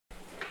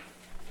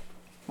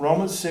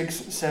Romans 6,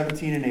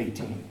 17 and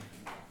 18.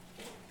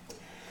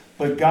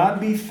 But God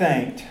be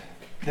thanked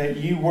that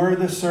ye were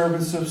the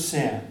servants of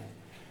sin,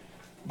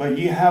 but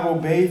ye have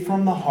obeyed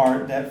from the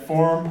heart that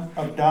form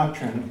of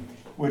doctrine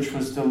which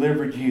was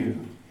delivered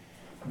you.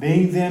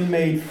 Being then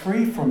made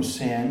free from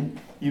sin,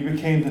 you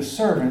became the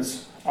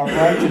servants of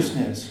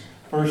righteousness.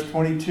 Verse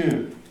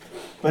 22.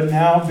 But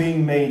now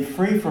being made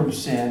free from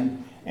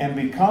sin and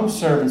become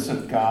servants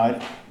of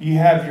God, ye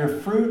have your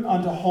fruit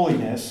unto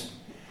holiness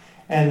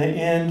and the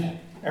end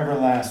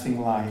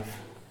everlasting life.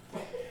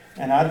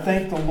 And I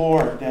thank the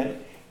Lord that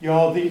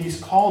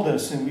He's called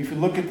us, and if you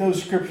look at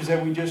those scriptures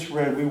that we just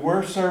read, we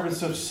were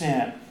servants of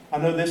sin. I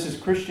know this is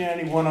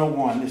Christianity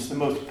 101. This is the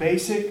most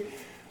basic,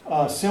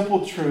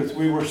 simple truth.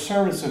 We were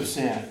servants of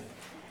sin.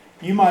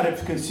 You might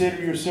have considered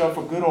yourself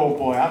a good old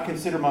boy. I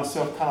consider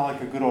myself kind of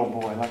like a good old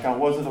boy. Like I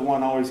wasn't the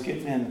one always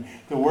getting in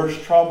the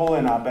worst trouble,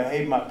 and I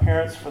behaved my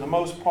parents for the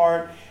most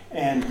part,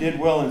 and did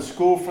well in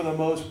school for the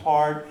most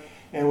part,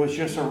 and was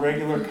just a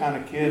regular kind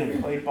of kid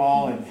and played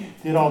ball and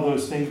did all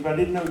those things, but I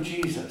didn't know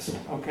Jesus,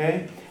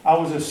 okay? I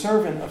was a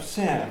servant of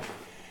sin.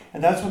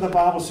 And that's what the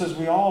Bible says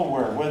we all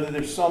were, whether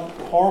there's some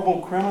horrible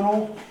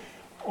criminal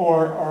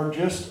or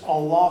just a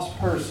lost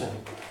person.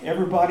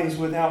 Everybody's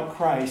without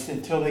Christ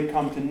until they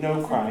come to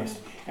know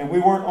Christ. And we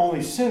weren't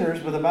only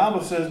sinners, but the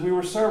Bible says we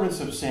were servants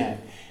of sin.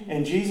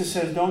 And Jesus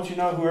says, don't you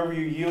know whoever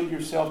you yield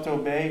yourself to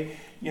obey,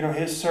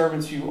 his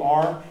servants you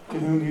are, to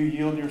whom you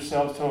yield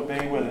yourselves to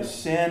obey, whether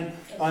sin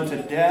unto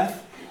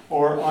death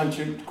or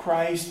unto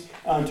Christ,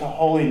 unto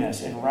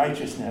holiness and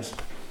righteousness.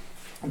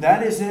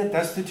 That is it.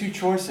 That's the two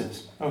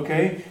choices.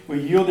 Okay?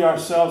 We yield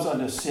ourselves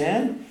unto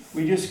sin.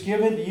 We just give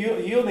it.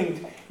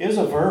 Yielding is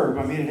a verb.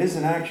 I mean, it is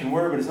an action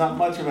word, but it's not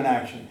much of an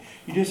action.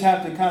 You just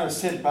have to kind of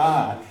sit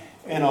by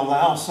and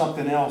allow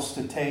something else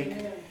to take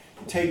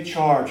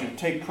charge or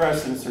take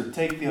precedence or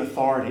take the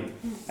authority.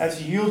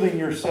 That's yielding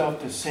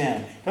yourself to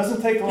sin. It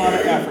doesn't take a lot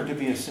of effort to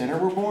be a sinner.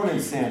 We're born in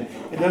sin.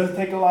 It doesn't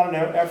take a lot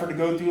of effort to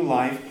go through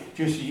life.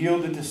 Just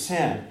yielded to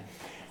sin.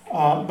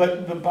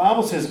 But the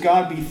Bible says,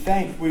 God be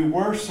thanked, we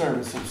were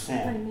servants of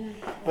sin.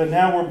 But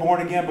now we're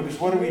born again, because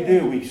what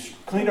do? We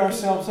cleaned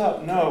ourselves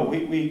up? No.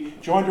 We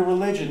joined a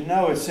religion?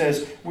 No. It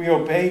says we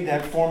obeyed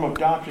that form of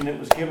doctrine that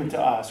was given to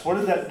us. What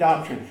is that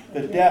doctrine?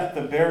 The death,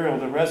 the burial,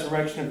 the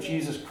resurrection of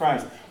Jesus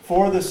Christ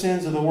for the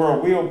sins of the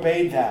world. We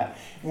obeyed that.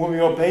 When we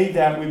obeyed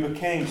that, we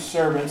became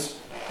servants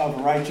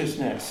of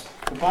righteousness.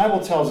 The Bible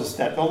tells us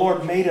that. The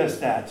Lord made us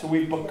that. So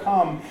we've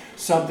become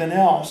something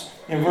else.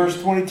 In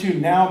verse 22,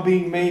 now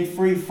being made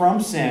free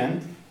from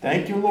sin.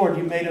 Thank you, Lord,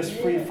 you made us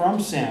free from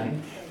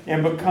sin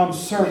and become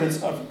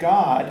servants of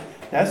God.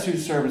 That's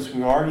whose servants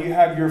we are. You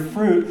have your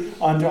fruit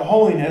unto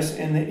holiness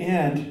in the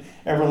end,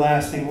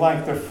 everlasting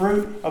life. The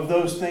fruit of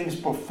those things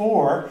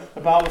before,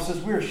 the Bible says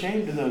we're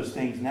ashamed of those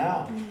things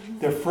now.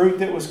 The fruit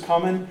that was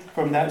coming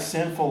from that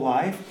sinful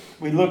life,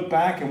 we look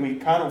back and we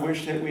kind of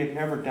wish that we had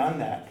never done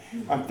that.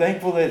 I'm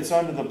thankful that it's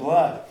under the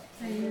blood.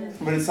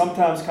 But it's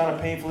sometimes kind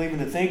of painful even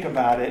to think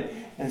about it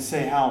and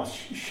say how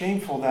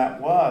shameful that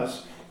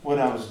was, what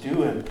I was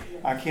doing.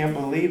 I can't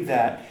believe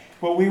that.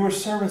 But we were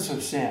servants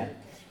of sin.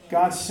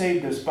 God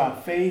saved us by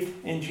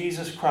faith in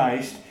Jesus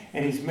Christ,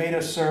 and He's made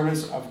us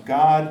servants of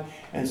God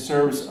and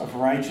servants of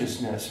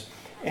righteousness.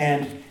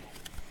 And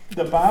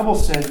the Bible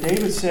said,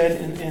 David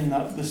said in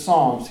the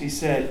Psalms, he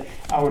said,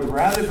 I would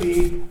rather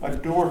be a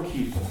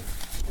doorkeeper.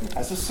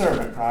 That's a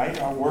servant, right?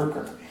 A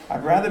worker.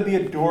 I'd rather be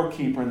a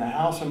doorkeeper in the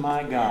house of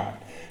my God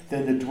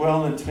than to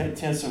dwell in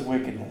tents of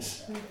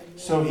wickedness.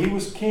 So he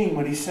was king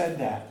when he said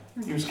that.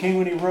 He was king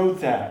when he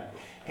wrote that.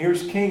 He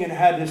was king and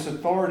had this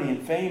authority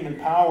and fame and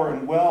power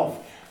and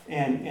wealth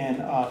and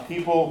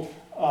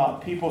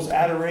people's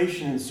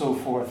adoration and so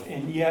forth.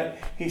 And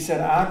yet he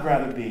said, I'd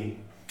rather be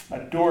a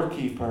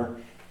doorkeeper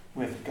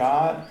with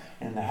God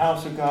and the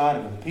house of God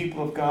and the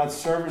people of God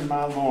serving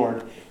my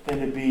Lord than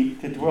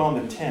to dwell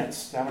in the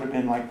tents. That would have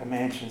been like the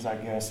mansions, I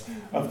guess,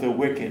 of the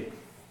wicked.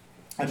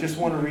 I just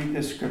want to read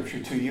this scripture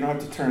to you. You don't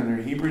have to turn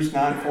there. Hebrews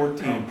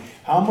 9:14.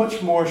 How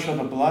much more shall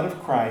the blood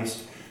of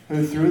Christ,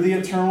 who through the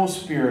eternal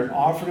Spirit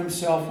offered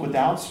himself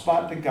without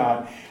spot to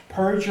God,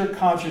 purge your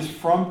conscience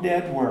from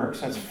dead works,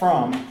 that's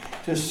from,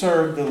 to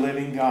serve the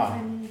living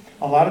God.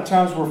 A lot of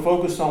times we're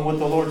focused on what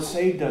the Lord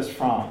saved us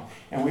from,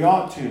 and we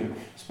ought to,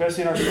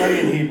 especially in our study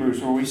in Hebrews,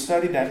 where we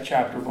studied that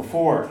chapter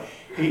before.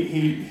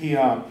 He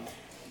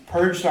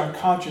purged our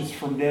conscience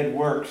from dead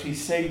works. He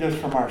saved us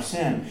from our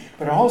sin.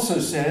 But it also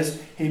says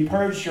He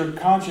purged your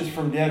conscience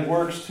from dead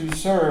works to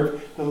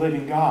serve the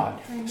living God.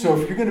 Mm-hmm. So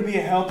if you're going to be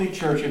a healthy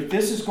church, if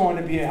this is going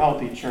to be a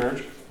healthy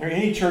church, or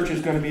any church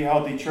is going to be a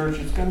healthy church,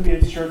 it's going to be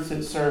a church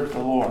that serves the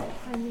Lord.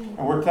 Mm-hmm.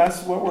 And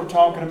that's what we're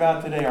talking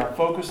about today. Our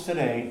focus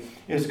today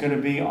is going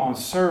to be on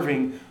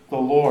serving the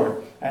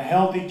Lord. A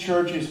healthy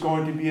church is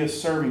going to be a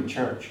serving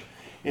church.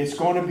 It's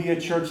going to be a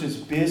church that's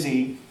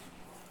busy,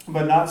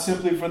 but not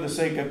simply for the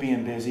sake of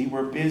being busy.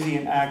 We're busy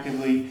and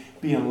actively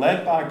being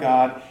led by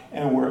God,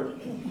 and we're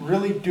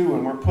really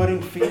we're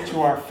putting feet to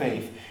our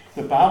faith.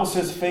 The Bible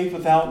says faith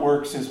without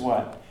works is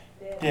what?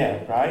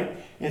 Dead, right?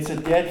 It's a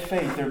dead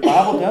faith. The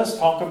Bible does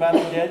talk about a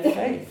dead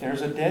faith.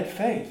 There's a dead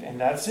faith, and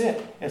that's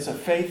it. It's a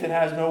faith that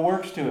has no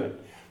works to it.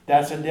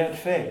 That's a dead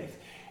faith.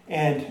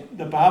 And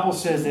the Bible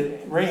says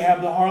that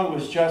Rahab the harlot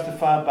was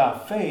justified by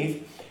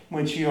faith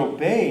when she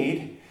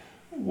obeyed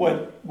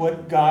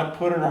what God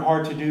put in her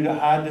heart to do, to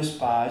hide the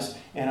spies,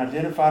 and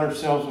identified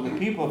herself with the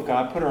people of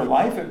God, put her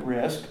life at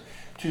risk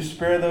to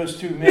spare those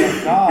two men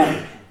of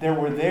God that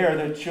were there,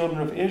 the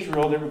children of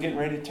Israel that were getting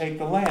ready to take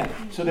the land.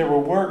 So there were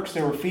works,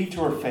 there were feet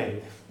to her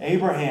faith.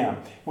 Abraham,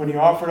 when he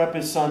offered up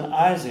his son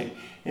Isaac,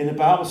 and the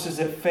Bible says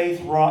that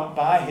faith wrought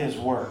by his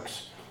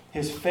works.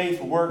 His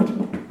faith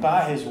worked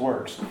by his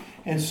works.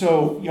 And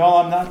so, y'all,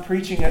 I'm not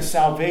preaching a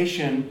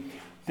salvation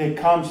that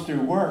comes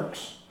through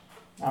works.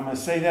 I'm going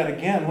to say that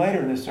again later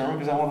in this sermon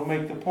because I want to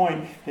make the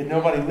point that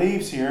nobody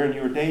leaves here and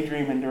you were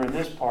daydreaming during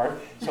this part.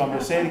 So I'm going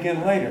to say it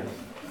again later.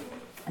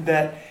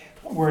 That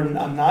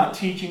I'm not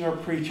teaching or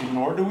preaching,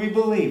 nor do we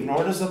believe,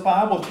 nor does the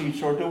Bible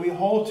teach, nor do we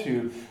hold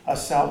to a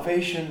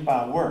salvation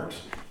by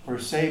works. We're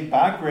saved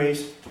by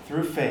grace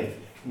through faith,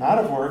 not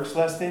of works,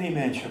 lest any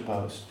man should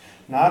boast.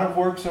 Not of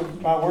works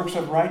by works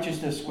of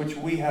righteousness which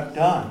we have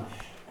done,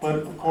 but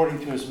according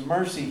to his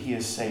mercy he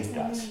has saved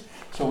us.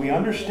 So we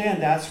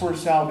understand that's where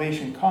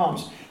salvation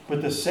comes.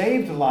 But the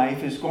saved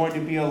life is going to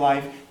be a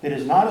life that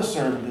is not a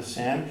servant to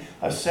sin.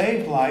 A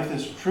saved life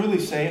that's truly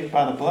saved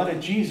by the blood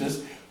of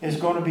Jesus is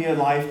going to be a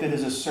life that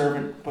is a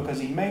servant because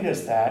he made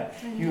us that.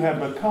 You have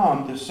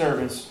become the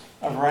servants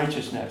of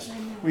righteousness.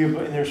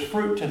 And there's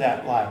fruit to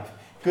that life.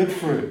 Good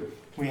fruit.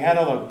 We had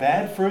all the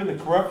bad fruit,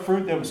 the corrupt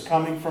fruit that was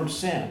coming from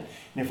sin.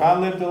 And if I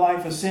lived a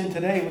life of sin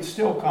today, it would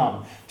still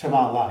come to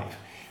my life.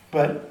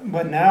 But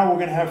now we're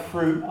going to have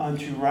fruit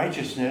unto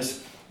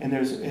righteousness, and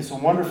it's a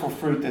wonderful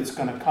fruit that's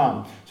going to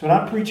come. So we're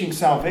not preaching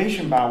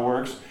salvation by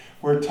works.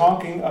 We're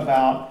talking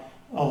about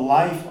a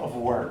life of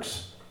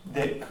works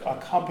that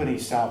accompany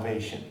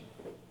salvation,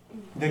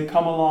 that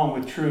come along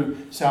with true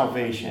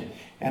salvation.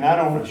 And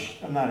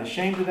I'm not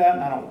ashamed of that,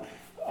 and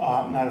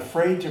I'm not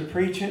afraid to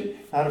preach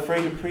it, not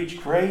afraid to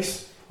preach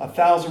grace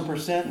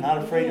 1,000%, not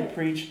afraid to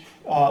preach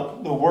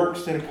the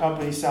works that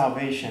accompany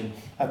salvation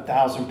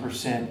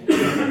 1,000%.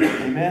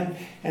 Amen?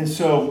 And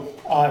so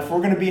if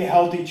we're going to be a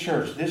healthy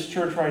church, this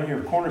church right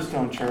here,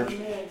 Cornerstone Church,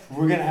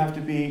 we're going to have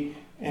to be,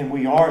 and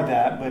we are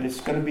that, but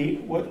it's going to be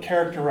what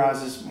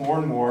characterizes more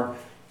and more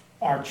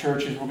our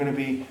churches. We're going to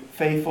be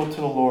faithful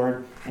to the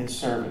Lord in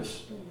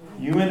service.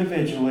 You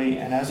individually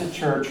and as a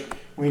church,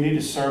 we need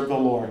to serve the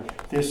Lord.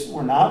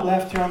 We're not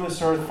left here on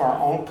this earth for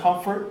our own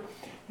comfort,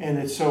 and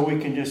it's so we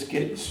can just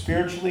get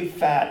spiritually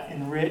fat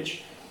and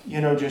rich,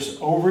 just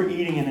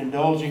overeating and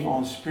indulging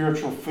on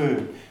spiritual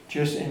food,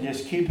 just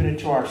keeping it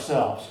to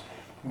ourselves.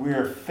 We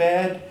are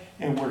fed,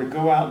 and we're to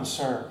go out and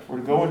serve.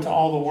 We're to go into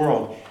all the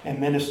world and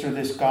minister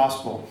this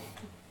gospel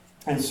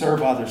and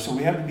serve others. So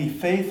we have to be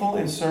faithful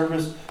in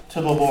service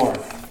to the Lord.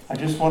 I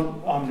just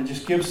want to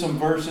just give some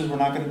verses. We're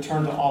not going to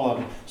turn to all of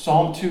them.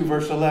 Psalm 2,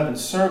 verse 11,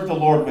 serve the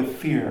Lord with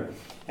fear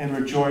and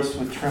rejoice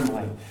with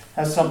trembling.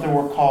 That's something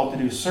we're called to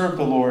do. Serve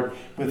the Lord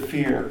with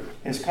fear.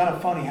 It's kind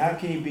of funny. How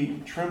can you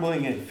be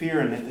trembling and fear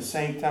and at the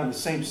same time, the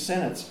same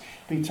sentence,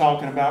 be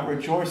talking about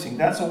rejoicing?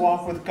 That's a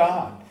walk with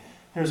God.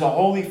 There's a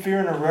holy fear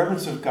and a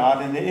reverence of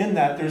God, and in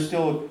that there's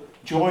still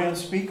a joy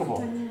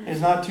unspeakable.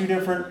 It's not two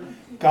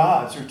different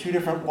gods or two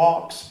different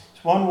walks.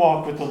 It's one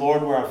walk with the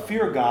Lord where I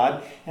fear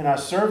God and I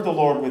serve the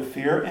Lord with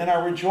fear and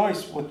I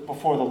rejoice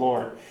before the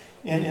Lord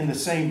in the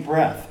same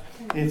breath.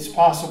 It's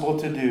possible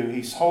to do.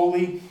 He's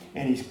holy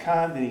and he's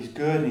kind and he's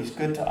good and he's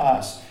good to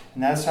us.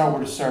 And that's how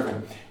we're to serve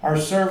him. Our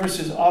service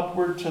is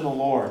upward to the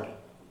Lord.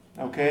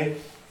 Okay?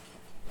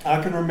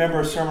 I can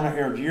remember a sermon I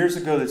heard years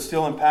ago that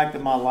still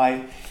impacted my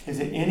life. Is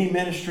that any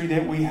ministry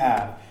that we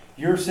have,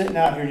 you're sitting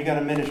out here, you got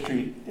a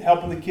ministry,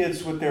 helping the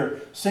kids with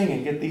their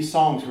singing, get these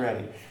songs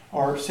ready.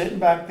 Or sitting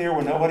back there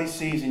where nobody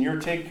sees and you're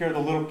taking care of the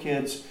little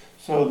kids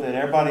so that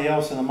everybody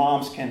else and the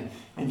moms can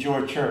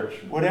enjoy church.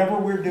 Whatever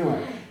we're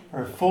doing,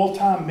 or a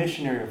full-time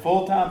missionary, a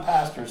full-time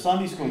pastor, a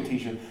Sunday school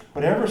teacher,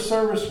 whatever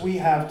service we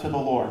have to the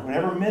Lord,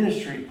 whatever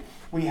ministry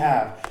we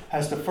have,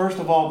 has to first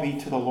of all be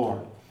to the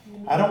Lord.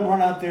 I don't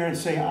run out there and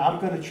say,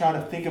 I'm going to try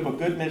to think of a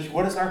good ministry.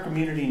 What does our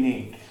community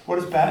need? What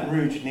does Baton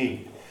Rouge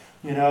need?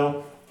 And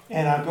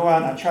I go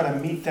out and I try to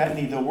meet that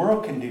need. The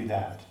world can do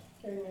that.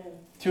 Amen.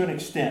 To an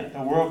extent,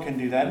 the world can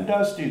do that and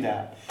does do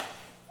that.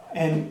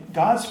 And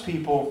God's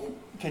people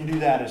can do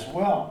that as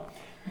well.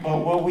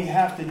 But what we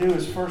have to do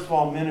is, first of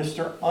all,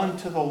 minister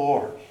unto the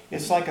Lord.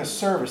 It's like a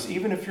service.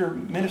 Even if you're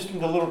ministering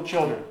to little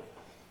children,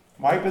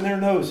 wiping their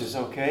noses,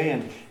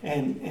 okay,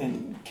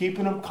 and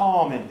keeping them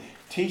calm and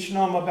teaching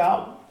them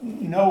about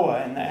Noah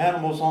and the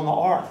animals on the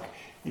ark.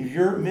 If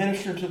you're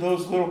ministering to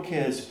those little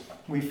kids,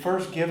 we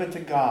first give it to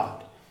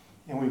God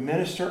and we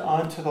minister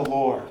unto the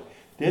Lord.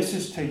 This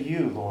is to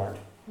you, Lord.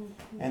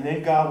 And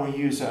then God will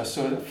use us.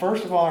 So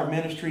first of all, our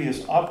ministry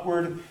is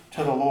upward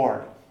to the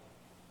Lord.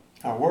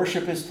 Our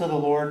worship is to the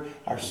Lord.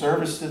 Our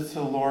service is to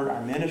the Lord.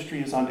 Our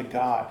ministry is unto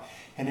God.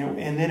 And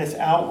then it's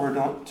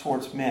outward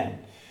towards men.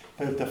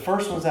 But if the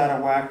first one's out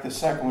of whack, the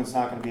second one's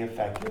not going to be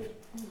effective.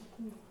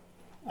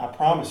 I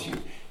promise you.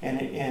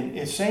 And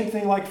it's the same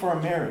thing like for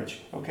a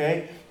marriage,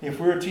 okay? If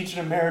we were teaching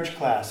a marriage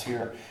class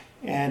here,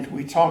 and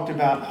we talked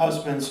about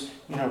husbands,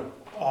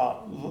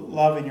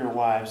 loving your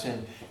wives,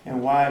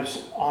 and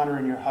wives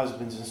honoring your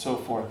husbands and so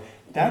forth.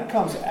 That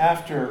comes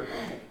after.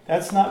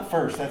 That's not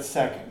first, that's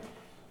second.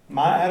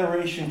 My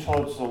adoration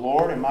towards the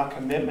Lord and my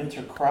commitment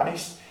to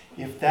Christ,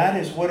 if that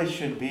is what it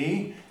should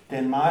be,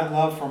 then my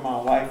love for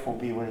my wife will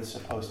be what it's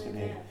supposed to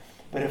be.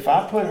 But if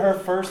I put her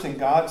first and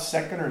God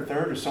second or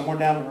third or somewhere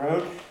down the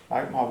road,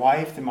 like my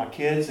wife, then my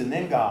kids, and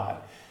then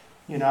God,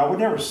 I would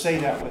never say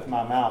that with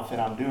my mouth that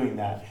I'm doing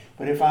that.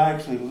 But if I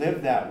actually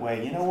live that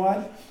way, you know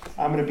what?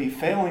 I'm going to be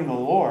failing the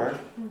Lord,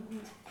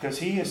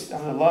 because I'm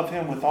going to love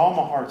Him with all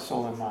my heart,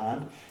 soul, and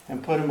mind,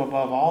 and put Him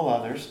above all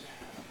others.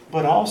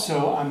 But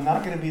also, I'm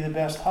not going to be the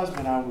best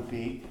husband I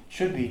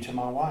should be to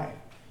my wife.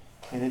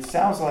 And it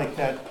sounds like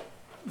that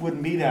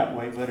wouldn't be that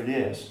way, but it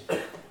is.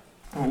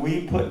 When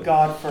we put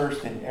God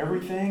first in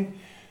everything,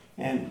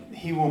 and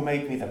He will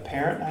make me the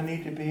parent I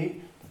need to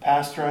be, the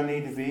pastor I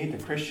need to be,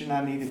 the Christian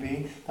I need to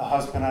be, the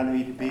husband I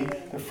need to be,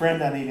 the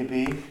friend I need to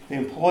be, the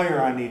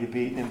employer I need to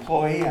be, the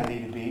employee I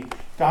need to be.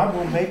 God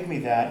will make me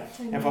that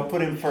if I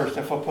put Him first.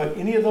 If I put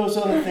any of those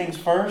other things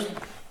first,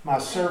 my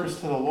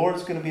service to the Lord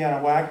is going to be out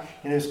of whack,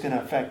 and it's going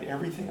to affect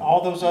everything,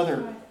 all those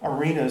other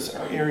arenas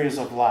or areas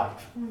of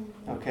life.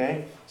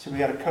 Okay? So we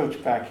got a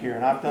coach back here,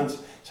 and I've done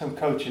some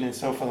coaching and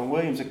so forth, and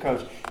William's a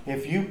coach.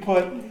 If you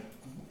put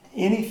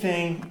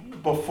anything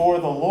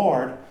before the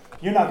Lord,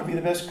 you're not going to be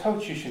the best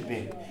coach you should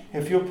be.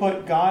 If you'll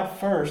put God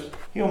first,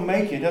 He'll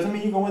make you. It doesn't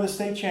mean you're going to win the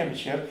state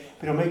championship,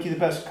 but He'll make you the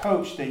best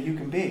coach that you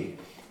can be.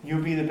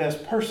 You'll be the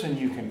best person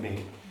you can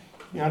be.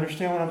 You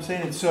understand what I'm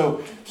saying? And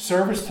so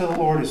service to the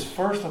Lord is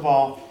first of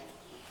all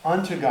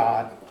unto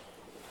God,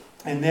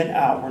 and then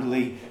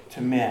outwardly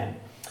to men.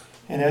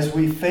 And as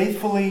we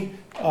faithfully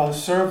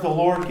serve the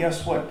Lord,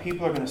 guess what?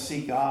 People are going to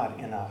see God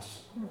in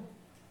us.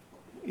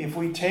 If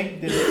we take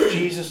this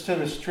Jesus to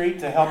the street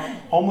to help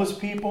homeless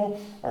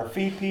people, or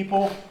feed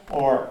people,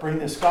 or bring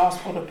this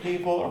gospel to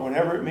people, or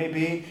whatever it may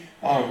be,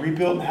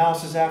 rebuilding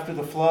houses after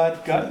the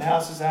flood, gutting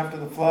houses after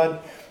the flood,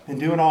 and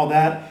doing all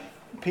that,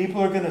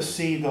 people are going to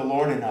see the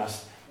Lord in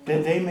us,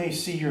 that they may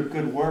see your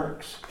good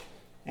works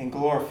and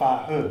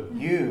glorify who?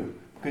 You,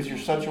 because you're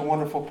such a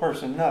wonderful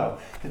person. No,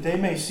 that they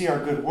may see our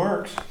good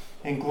works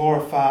and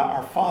glorify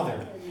our Father,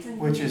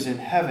 which is in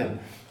heaven.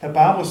 The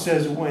Bible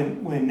says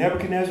when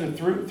Nebuchadnezzar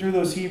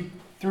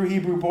threw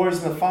Hebrew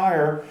boys in the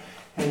fire,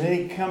 and then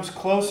he comes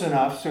close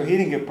enough so he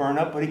didn't get burned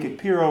up, but he could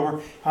peer over.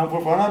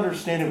 From what I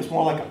understand, it was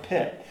more like a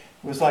pit.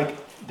 It was like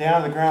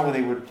down the ground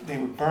where they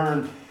would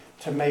burn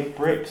to make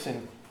bricks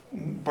and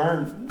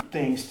burn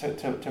things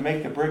to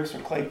make the bricks or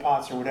clay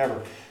pots or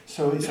whatever.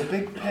 So it's a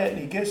big pit,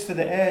 and he gets to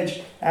the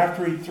edge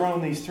after he'd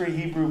thrown these 3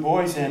 Hebrew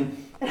boys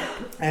in,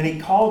 and he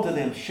called to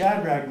them,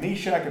 Shadrach,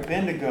 Meshach,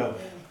 Abednego,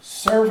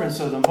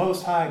 servants of the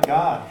Most High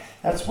God.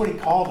 That's what he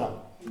called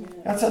them.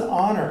 That's an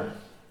honor.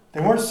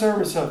 They weren't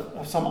service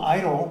of some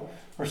idol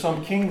or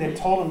some king that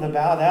told them to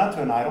bow down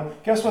to an idol.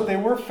 Guess what? They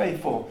were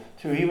faithful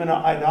to even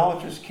an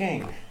idolatrous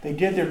king. They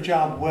did their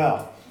job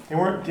well. They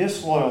weren't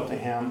disloyal to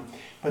him,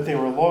 but they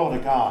were loyal to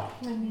God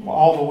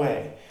all the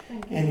way.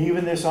 And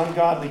even this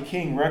ungodly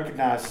king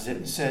recognizes it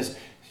and says,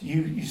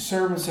 you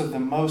servants of the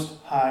Most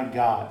High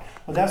God.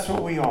 Well, that's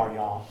what we are,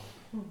 y'all.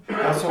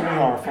 That's what we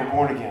are if we're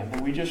born again.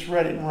 And we just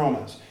read it in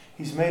Romans.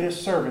 He's made us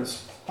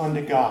servants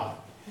unto God.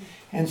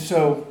 And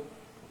so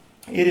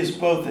it is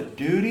both a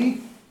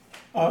duty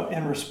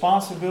and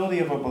responsibility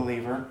of a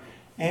believer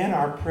and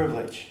our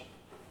privilege.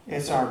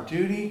 It's our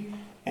duty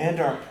and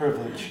our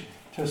privilege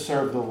to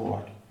serve the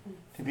Lord,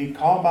 to be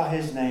called by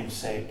His name's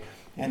sake,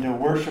 and to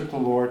worship the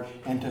Lord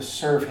and to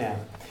serve Him.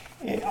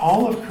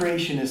 All of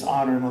creation is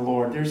honoring the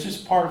Lord. There's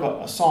just part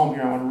of a psalm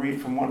here I want to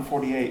read from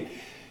 148.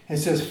 It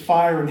says,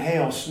 fire and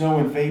hail, snow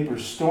and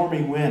vapors,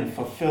 stormy wind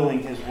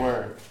fulfilling His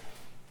word.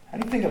 How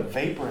do you think of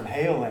vapor and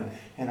hail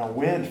and a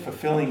wind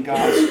fulfilling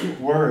God's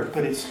word?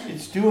 But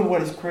it's doing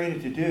what it's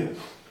created to do.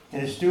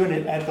 And it's doing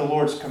it at the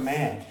Lord's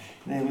command.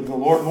 And if the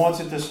Lord wants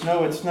it to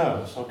snow, it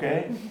snows,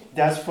 okay?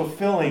 That's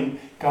fulfilling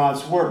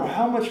God's word. Well,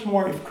 how much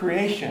more if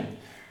creation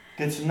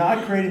that's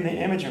not created in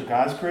the image of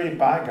God, is created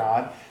by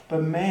God,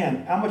 but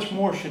man, how much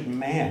more should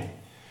man,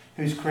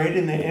 who's created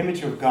in the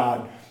image of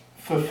God,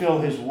 fulfill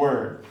His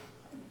word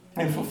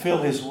and fulfill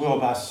His will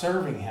by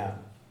serving Him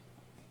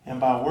and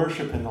by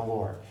worshiping the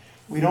Lord?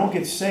 We don't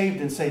get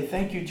saved and say,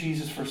 thank you,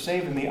 Jesus, for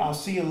saving me. I'll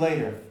see you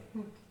later.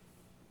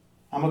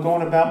 I'm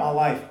going about my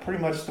life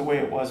pretty much the way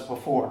it was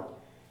before.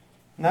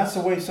 And that's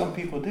the way some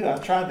people do.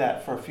 I've tried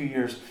that for a few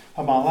years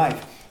of my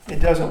life. It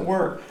doesn't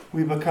work.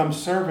 We become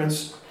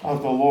servants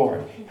of the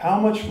Lord. How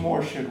much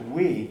more should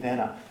we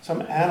than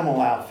some animal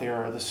out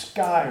there or the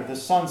sky or the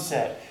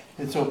sunset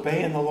that's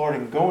obeying the Lord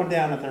and going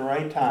down at the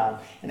right time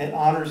and it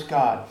honors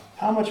God?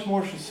 How much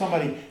more should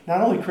somebody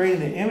not only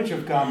created in the image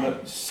of God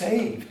but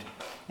saved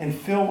and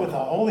filled with the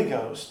Holy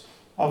Ghost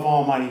of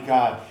Almighty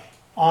God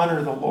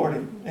honor the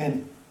Lord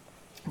and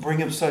bring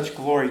Him such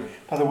glory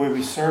by the way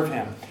we serve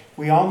Him?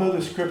 We all know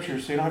the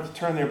scriptures, so you don't have to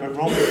turn there, but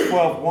Romans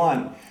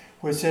 12:1,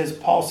 where it says,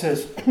 Paul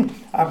says,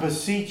 I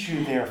beseech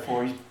you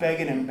therefore, he's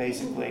begging him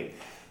basically,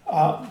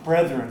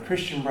 brethren,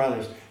 Christian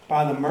brothers,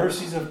 by the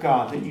mercies of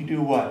God, that you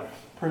do what?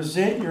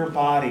 Present your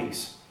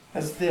bodies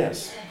as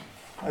this,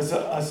 as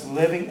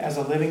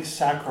a living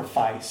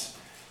sacrifice,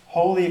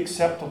 wholly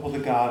acceptable to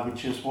God,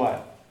 which is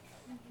what?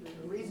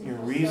 Your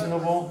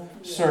reasonable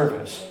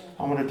service.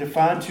 I'm going to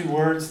define two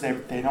words. They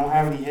don't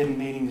have any hidden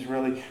meanings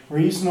really.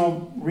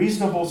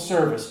 Reasonable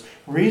service.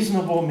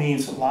 Reasonable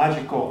means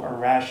logical or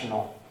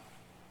rational.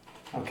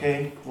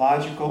 Okay?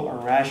 Logical or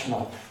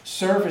rational.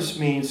 Service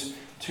means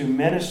to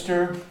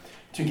minister,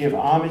 to give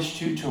homage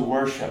to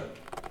worship.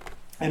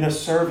 And a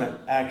servant,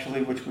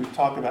 actually, which we've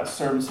talked about,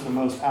 servants of the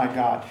Most High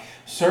God.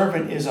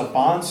 Servant is a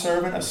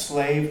bondservant, a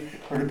slave,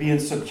 or to be in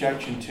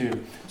subjection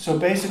to. So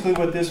basically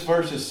what this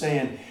verse is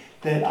saying,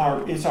 that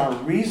it's our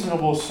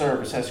reasonable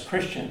service as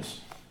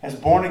Christians, as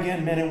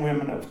born-again men and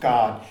women of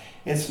God.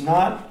 It's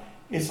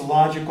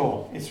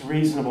logical, it's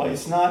reasonable.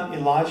 It's not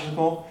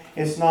illogical,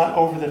 it's not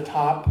over the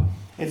top,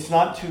 it's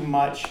not too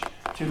much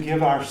to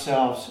give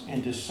ourselves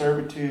into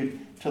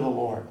servitude to the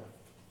Lord.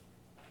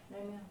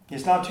 Amen.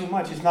 It's not too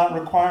much, it's not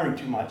requiring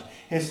too much.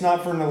 It's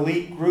not for an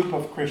elite group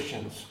of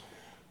Christians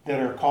that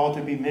are called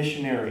to be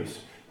missionaries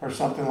or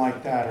something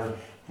like that, or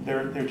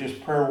they're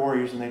just prayer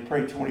warriors and they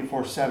pray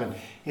 24/7.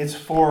 It's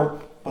for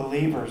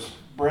believers,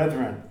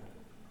 brethren,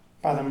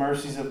 by the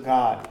mercies of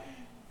God.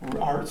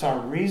 It's our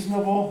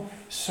reasonable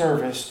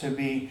service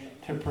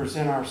to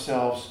present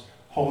ourselves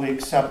wholly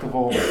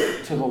acceptable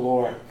to the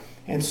Lord.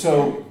 And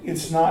so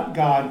it's not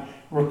God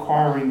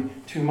requiring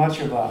too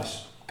much of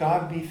us.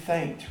 God be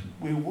thanked.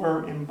 We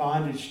were in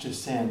bondage to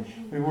sin.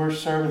 We were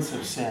servants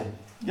of sin.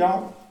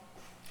 Y'all,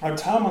 our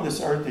time on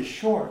this earth is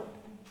short.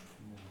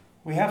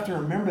 We have to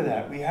remember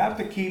that. We have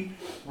to keep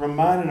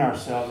reminding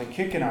ourselves and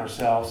kicking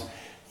ourselves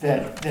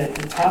that the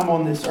time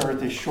on this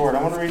earth is short.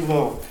 I want to read a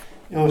little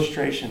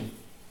illustration.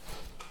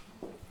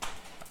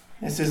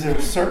 It says there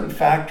was a certain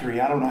factory,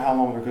 I don't know how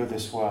long ago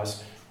this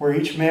was, where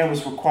each man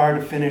was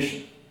required to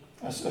finish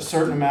a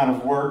certain amount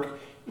of work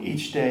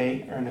each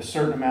day or in a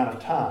certain amount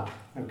of time.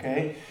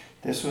 Okay?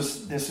 This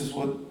is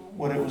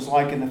what it was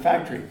like in the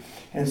factory.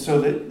 And so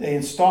that they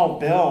installed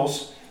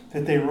bells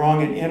that they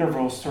rung at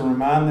intervals to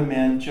remind the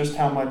men just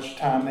how much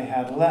time they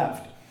had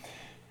left.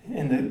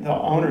 And the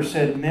owner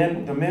said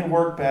the men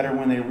work better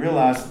when they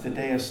realize that the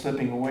day is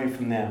slipping away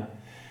from them.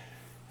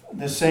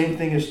 The same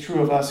thing is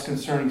true of us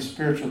concerning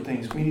spiritual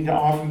things. We need to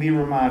often be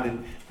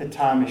reminded that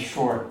time is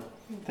short.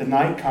 The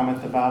night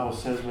cometh, the Bible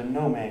says, when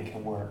no man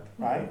can work,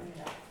 right?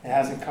 It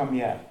hasn't come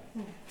yet.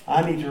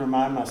 I need to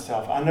remind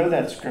myself. I know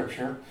that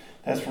scripture.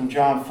 That's from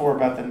John 4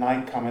 about the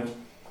night cometh.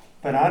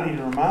 But I need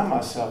to remind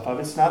myself of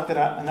it. It's not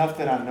enough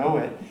that I know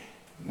it.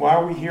 Why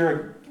are we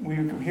here? We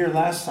were here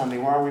last Sunday.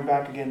 Why are we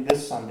back again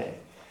this Sunday?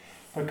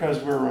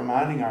 Because we're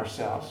reminding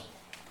ourselves.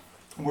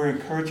 We're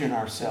encouraging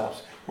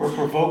ourselves. We're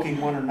provoking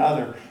one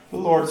another. The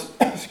Lord's,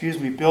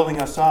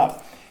 building us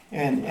up.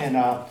 And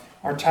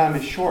our time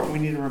is short. We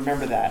need to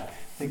remember that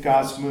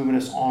God's moving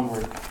us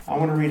onward. I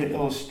want to read an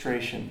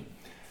illustration.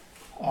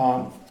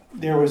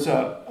 There was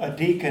a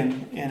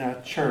deacon in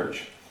a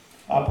church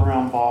up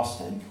around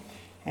Boston.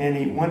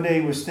 And one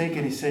day he was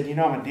thinking, he said,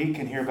 I'm a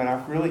deacon here, but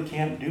I really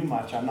can't do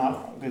much. I'm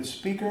not a good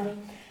speaker.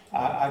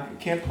 I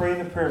can't pray in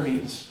the prayer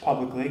meetings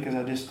publicly because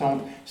I just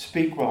don't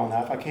speak well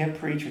enough. I can't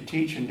preach or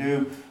teach and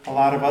do a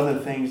lot of other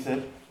things that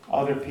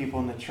other people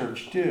in the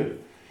church do.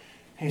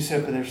 He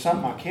said, but there's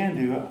something I can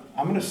do.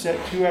 I'm going to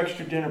set 2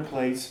 extra dinner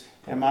plates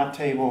at my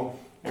table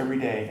every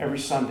day, every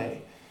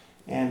Sunday.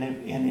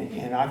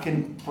 And I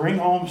can bring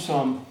home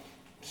some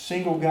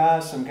single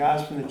guys, some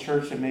guys from the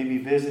church that may be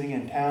visiting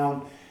in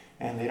town,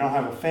 and they don't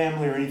have a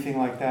family or anything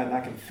like that, and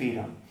I can feed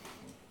them.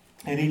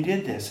 And he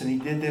did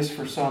this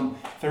for some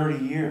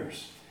 30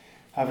 years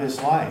of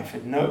his life.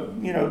 And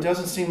it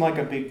doesn't seem like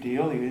a big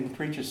deal. He didn't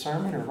preach a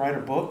sermon or write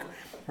a book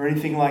or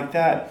anything like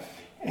that.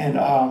 And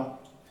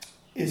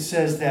it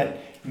says that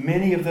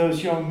many of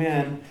those young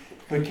men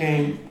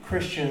became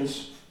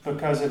Christians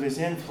because of his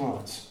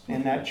influence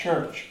in that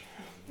church.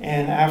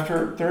 And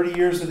after 30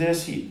 years of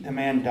this, the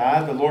man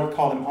died. The Lord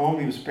called him home.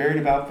 He was buried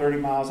about 30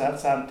 miles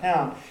outside of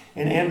town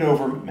in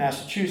Andover,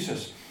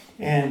 Massachusetts.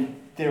 And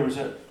they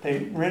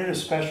rented a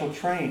special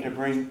train to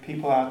bring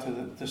people out to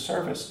the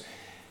service.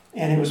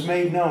 And it was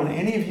made known.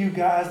 Any of you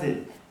guys that,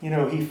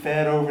 he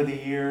fed over the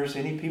years,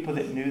 any people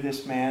that knew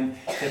this man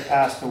that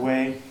passed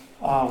away,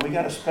 we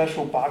got a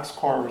special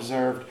boxcar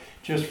reserved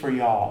just for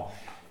y'all.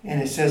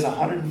 And it says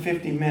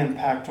 150 men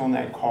packed on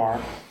that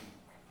car.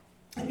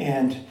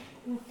 And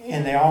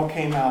they all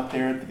came out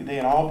there. They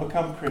had all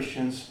become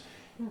Christians.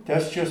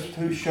 That's just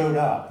who showed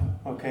up,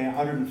 okay,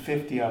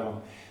 150 of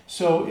them.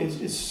 So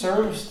it's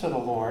service to the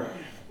Lord.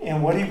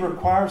 And what he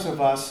requires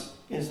of us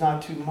is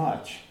not too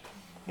much.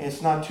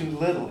 It's not too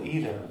little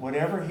either.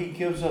 Whatever he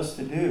gives us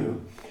to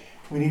do,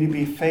 we need to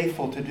be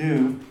faithful to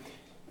do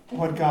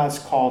what God's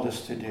called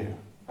us to do,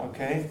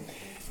 okay?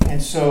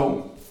 And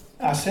so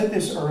I said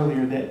this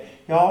earlier that,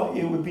 y'all,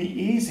 it would be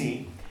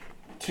easy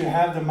to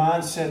have the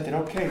mindset that,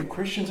 okay,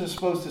 Christians are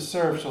supposed to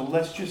serve, so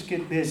let's just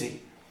get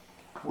busy.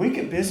 we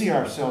could busy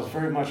ourselves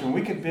very much, and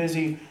we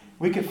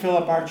could fill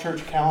up our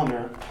church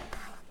calendar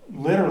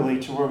literally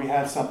to where we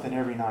had something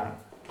every night.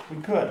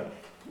 We could.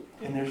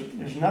 And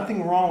there's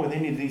nothing wrong with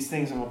any of these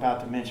things I'm about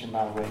to mention,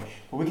 by the way.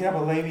 But we could have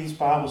a ladies'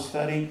 Bible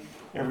study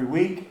every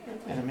week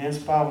and a men's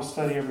Bible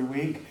study every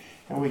week.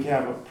 And we could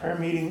have a prayer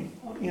meeting,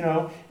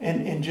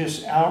 and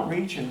just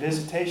outreach and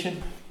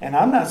visitation. And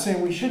I'm not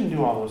saying we shouldn't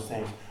do all those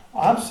things.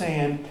 I'm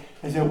saying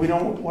is that we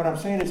don't want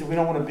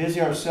to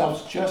busy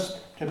ourselves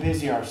just to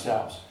busy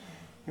ourselves.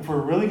 If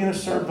we're really going to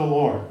serve the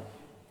Lord,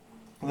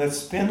 let's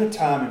spend the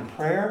time in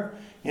prayer,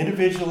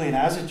 individually and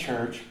as a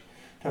church,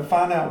 to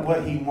find out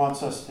what He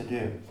wants us to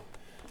do.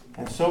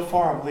 And so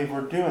far, I believe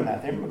we're doing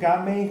that.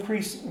 God may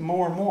increase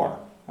more and more,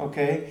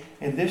 okay,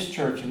 in this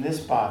church, in this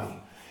body.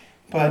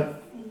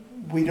 But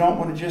we don't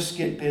want to just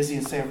get busy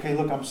and say, okay,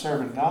 look, I'm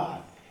serving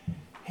God.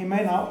 He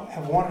may not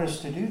have wanted us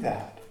to do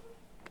that.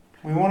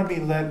 We want to be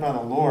led by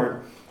the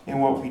Lord in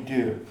what we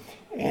do.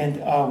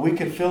 And we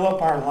could fill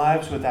up our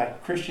lives with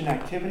that Christian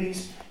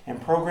activities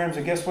and programs.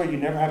 And guess what? You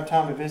never have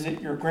time to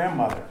visit your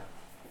grandmother.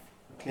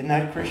 Isn't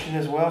that Christian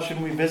as well?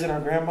 Shouldn't we visit our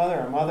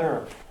grandmother or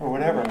mother or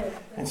whatever?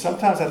 And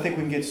sometimes I think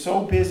we can get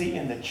so busy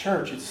in the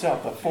church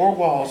itself, the four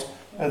walls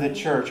of the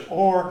church,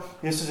 or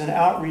this is an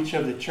outreach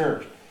of the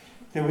church,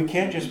 that we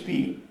can't just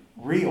be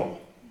real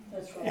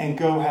and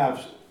go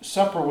have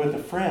supper with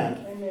a friend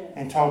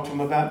and talk to them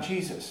about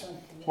Jesus.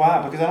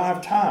 Why? Because I don't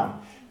have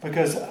time.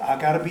 Because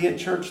I got to be at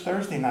church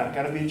Thursday night. I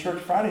got to be at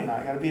church Friday night.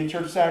 I got to be at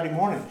church Saturday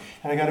morning.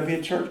 And I got to be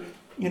at church.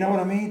 You know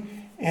what I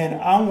mean?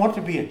 And I want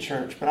to be at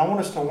church, but I want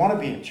us to want to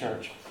be at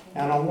church.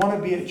 And I want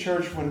to be at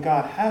church when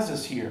God has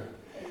us here.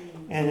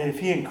 And if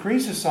He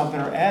increases something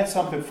or adds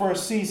something for a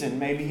season,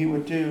 maybe He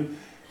would do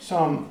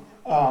some,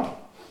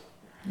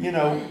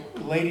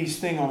 ladies'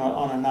 thing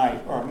on a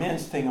night or a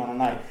men's thing on a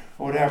night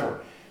or whatever.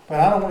 But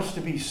I don't want us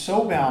to be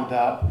so bound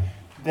up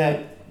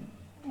that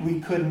we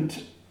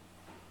couldn't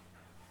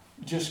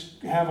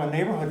just have a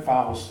neighborhood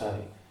Bible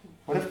study.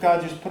 What if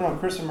God just put on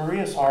Chris and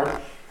Maria's heart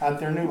at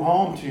their new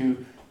home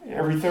to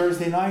every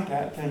Thursday night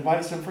to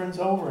invite some friends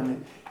over?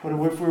 But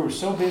if we were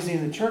so busy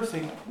in the church,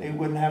 they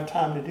wouldn't have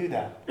time to do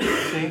that.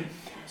 See?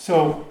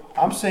 So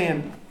I'm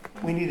saying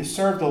we need to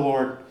serve the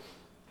Lord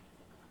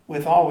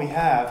with all we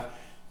have,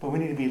 but we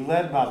need to be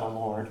led by the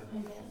Lord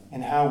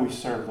in how we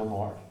serve the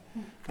Lord.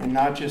 And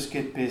not just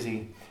get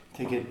busy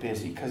to get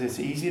busy, because it's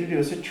easy to do.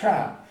 It's a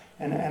trap.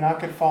 And I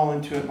could fall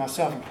into it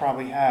myself and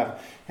probably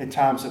have at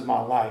times of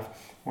my life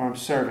where I'm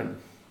serving.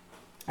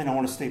 And I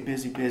want to stay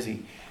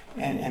busy.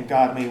 And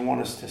God may want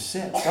us to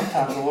sit.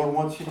 Sometimes the Lord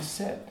wants you to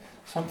sit.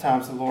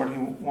 Sometimes the Lord, He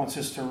wants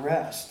us to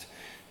rest.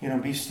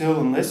 Be still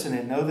and listen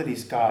and know that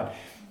He's God.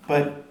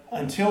 But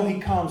until He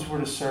comes, we're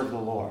to serve the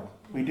Lord.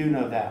 We do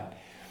know that.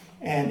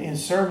 And in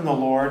serving the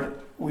Lord,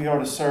 we are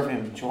to serve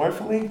Him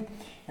joyfully.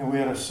 And we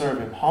are to serve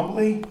Him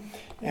humbly.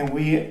 And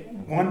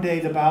one day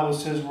the Bible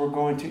says we're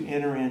going to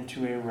enter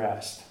into a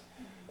rest.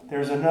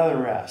 There's another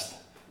rest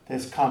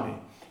that's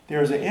coming.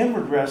 There's an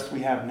inward rest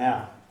we have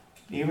now.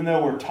 Even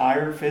though we're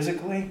tired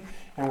physically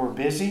and we're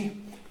busy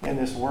and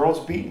this world's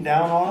beating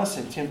down on us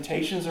and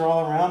temptations are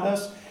all around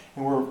us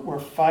and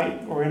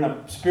we're in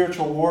a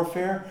spiritual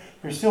warfare,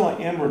 there's still an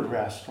inward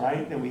rest,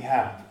 right, that we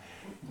have.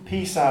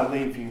 Peace I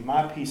leave you,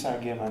 my peace I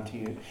give unto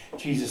you,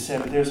 Jesus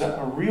said. But there's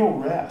a real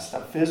rest,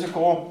 a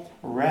physical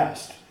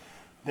rest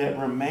that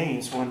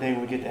remains one day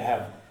when we get to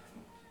heaven.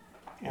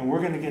 And we're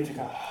going to get to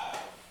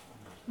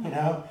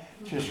go,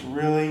 just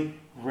really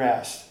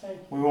rest.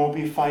 We won't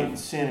be fighting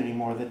sin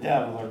anymore, the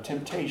devil or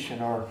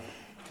temptation or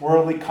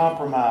worldly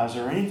compromise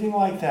or anything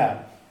like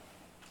that.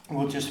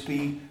 We'll just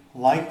be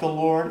like the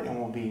Lord and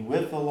we'll be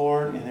with the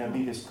Lord, and there'll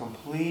be this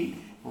complete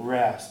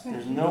rest.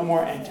 There's no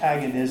more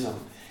antagonism.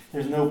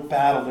 There's no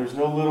battle. There's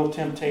no little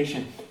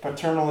temptation. If I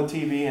turn on the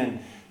TV and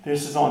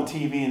this is on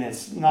TV and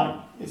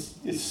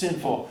it's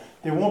sinful,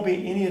 there won't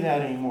be any of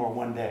that anymore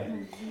one day.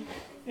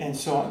 And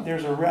so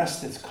there's a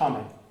rest that's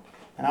coming.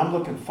 And I'm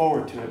looking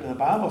forward to it. The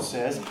Bible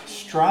says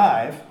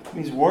strive,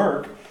 means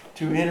work,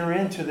 to enter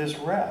into this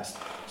rest.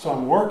 So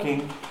I'm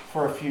working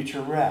for a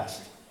future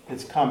rest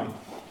that's coming.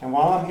 And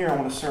while I'm here, I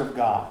want to serve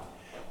God.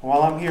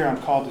 While I'm here,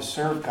 I'm called to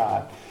serve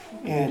God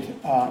and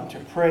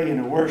to pray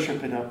and to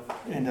worship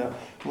and to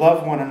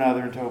love one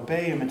another and to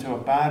obey Him and to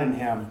abide in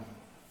Him.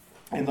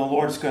 And the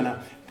Lord's going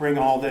to bring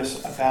all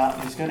this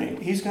about. He's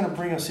going to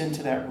bring us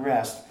into that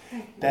rest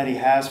that He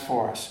has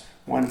for us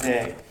one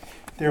day.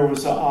 There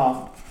was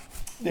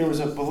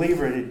a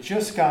believer that had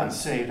just gotten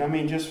saved. I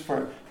mean, just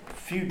for a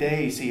few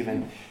days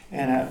even.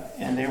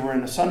 And they were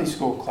in a Sunday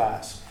school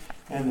class.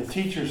 And the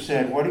teacher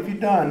said, "What have you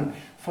done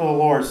for the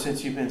Lord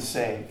since you've been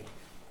saved?"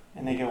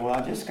 And they go, "Well,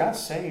 I just got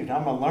saved.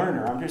 I'm a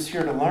learner. I'm just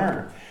here to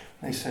learn."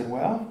 And they said,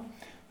 "Well,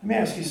 let me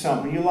ask you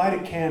something. When you light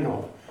a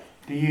candle,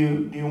 do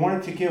you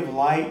want it to give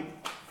light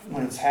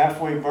when it's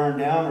halfway burned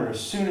down or as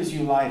soon as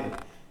you light it?"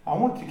 "I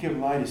want it to give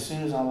light as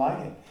soon as I light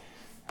it."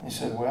 And they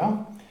said,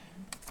 "Well,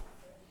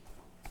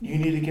 you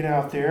need to get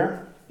out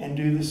there and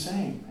do the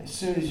same. As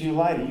soon as you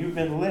light it, you've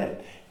been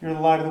lit. You're the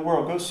light of the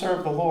world. Go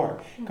serve the Lord.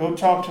 Go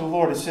talk to the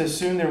Lord. It says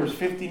soon there was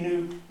 50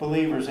 new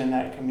believers in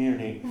that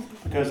community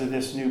because of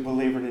this new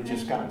believer that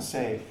just gotten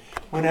saved.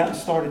 Went out and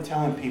started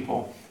telling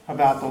people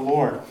about the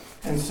Lord.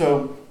 And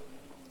so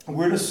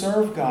we're to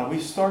serve God. We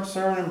start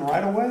serving Him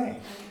right away.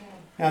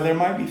 Now there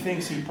might be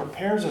things He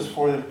prepares us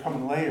for that are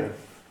coming later,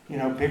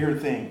 bigger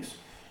things.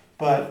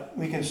 But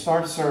we can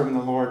start serving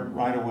the Lord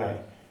right away.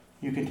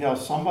 You can tell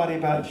somebody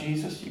about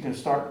Jesus. You can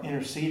start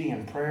interceding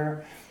in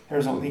prayer. You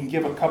can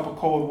give a cup of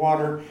cold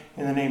water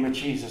in the name of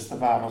Jesus, the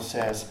Bible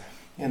says.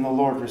 And the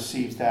Lord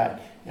receives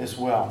that as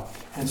well.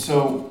 And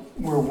so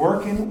we're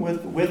working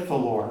with the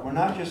Lord. We're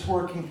not just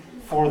working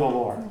for the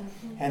Lord.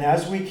 And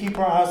as we keep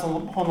our eyes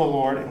upon the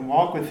Lord and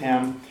walk with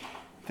Him,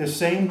 the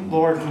same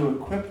Lord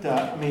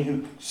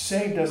who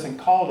saved us and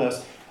called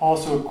us,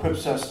 also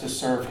equips us to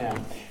serve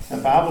Him. The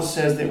Bible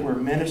says that we're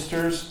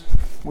ministers.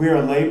 We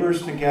are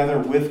laborers together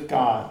with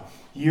God.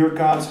 Ye are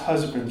God's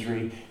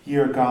husbandry. Ye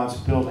are God's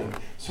building.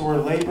 So we're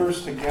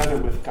laborers together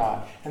with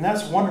God. And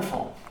that's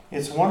wonderful.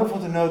 It's wonderful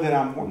to know that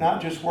I'm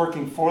not just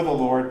working for the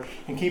Lord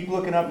and keep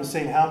looking up and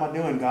saying, how am I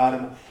doing, God?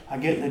 Am I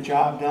getting the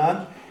job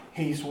done?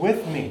 He's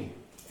with me.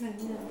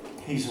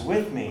 He's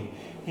with me.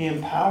 He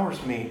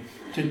empowers me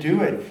to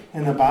do it.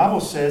 And the Bible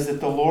says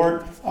that the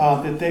Lord,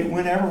 that they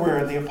went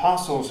everywhere, the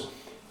apostles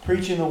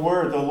preaching the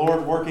word, the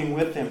Lord working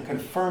with them,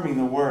 confirming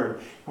the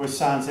word with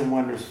signs and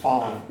wonders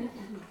following.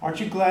 Aren't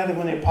you glad that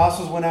when the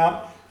apostles went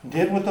out,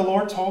 did what the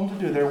Lord told them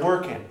to do? They're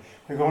working.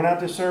 They're going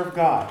out to serve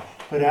God.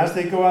 But as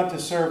they go out to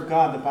serve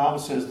God, the Bible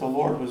says the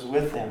Lord was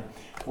with them,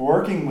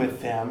 working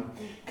with them,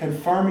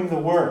 confirming the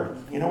word.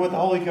 You know what the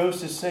Holy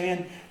Ghost is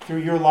saying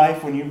through your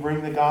life when you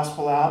bring the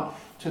gospel out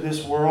to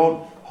this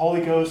world?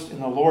 Holy Ghost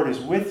and the Lord is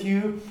with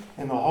you,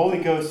 and the Holy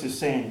Ghost is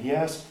saying,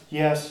 yes,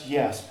 yes,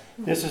 yes.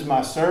 This is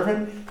my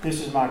servant.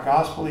 This is my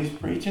gospel he's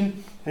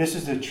preaching. This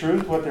is the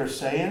truth, what they're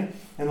saying,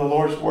 and the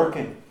Lord's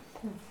working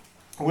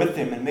with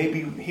them, and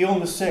maybe healing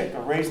the sick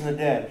or raising the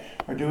dead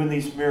or doing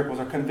these miracles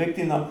or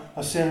convicting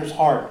a sinner's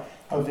heart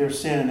of their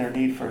sin and their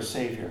need for a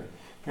Savior.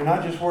 You're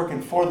not just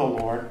working for the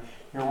Lord,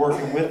 you're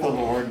working with the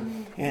Lord,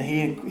 and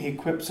He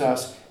equips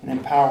us and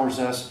empowers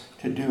us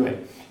to do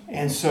it.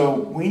 And so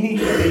we need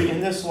to be,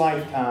 in this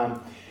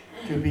lifetime,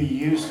 to be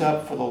used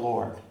up for the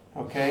Lord.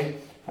 Okay?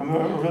 I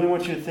really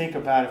want you to think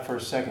about it for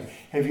a second.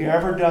 Have you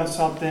ever done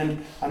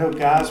something, I know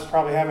guys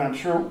probably haven't, I'm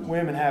sure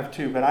women have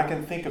too, but I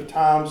can think of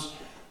times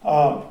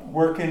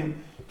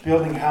working,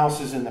 building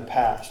houses in the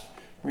past,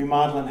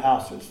 remodeling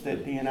houses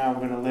that Dee and I were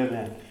going to live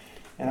in.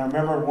 And I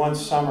remember one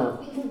summer,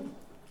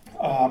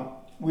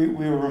 we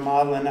were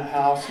remodeling a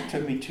house. It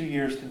took me 2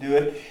 years to do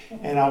it,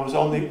 and I was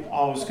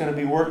going to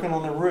be working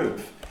on the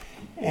roof,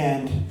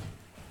 and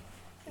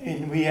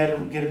we had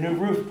to get a new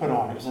roof put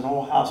on. It was an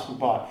old house we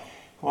bought.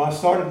 Well, I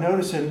started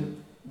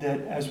noticing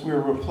that as we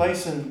were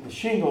replacing the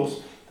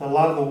shingles, that a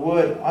lot of the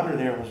wood under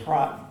there was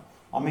rotten.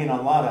 I mean,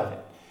 a lot of it.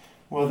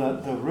 Well,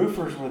 the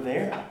roofers were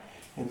there,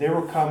 and they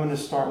were coming to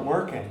start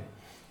working.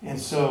 And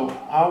so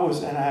I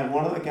had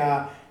one other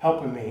guy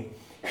helping me,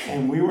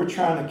 and we were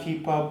trying to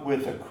keep up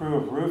with a crew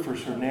of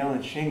roofers who were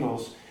nailing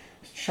shingles,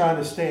 trying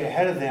to stay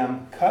ahead of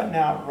them, cutting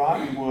out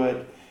rotten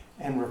wood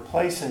and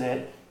replacing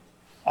it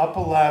up a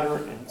ladder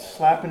and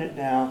slapping it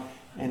down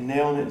and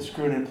nailing it and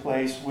screwing it in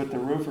place with the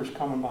roofers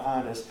coming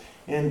behind us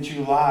in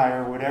July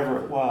or whatever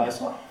it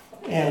was.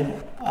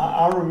 And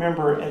I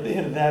remember at the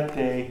end of that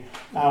day,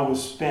 I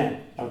was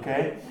spent,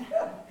 okay?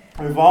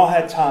 We've all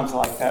had times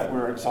like that.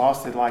 We're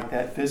exhausted like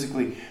that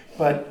physically.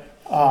 But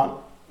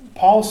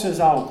Paul says,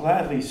 I will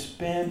gladly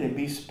spend and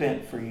be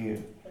spent for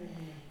you.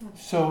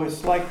 So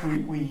it's like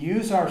we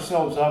use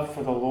ourselves up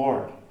for the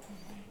Lord.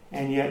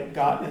 And yet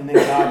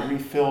God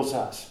refills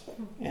us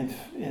and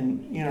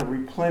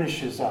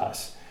replenishes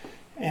us.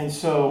 And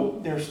so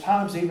there's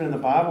times even in the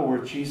Bible where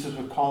Jesus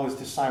would call his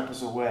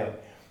disciples away.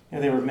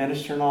 They were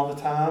ministering all the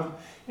time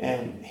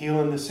and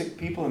healing the sick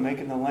people and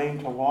making the lame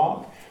to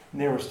walk.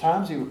 And there was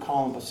times he would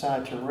call them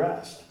aside to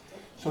rest.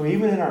 So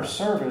even in our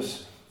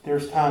service,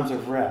 there's times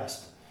of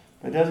rest.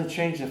 But it doesn't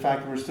change the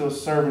fact that we're still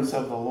servants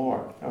of the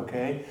Lord,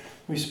 okay?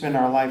 We spend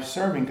our life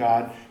serving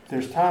God.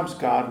 There's times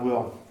God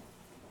will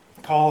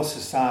call us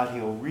aside.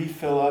 He'll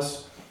refill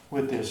us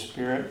with His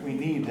Spirit. We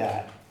need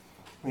that.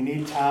 We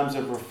need times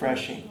of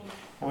refreshing.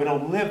 And we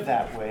don't live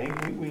that way.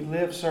 We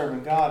live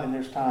serving God, and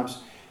there's times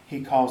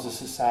He calls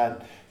us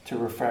aside to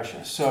refresh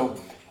us. So,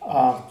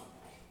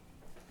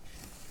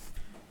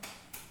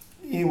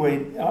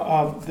 anyway,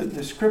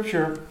 the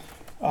scripture,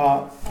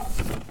 I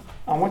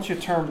want you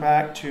to turn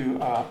back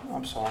to, I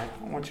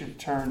want you to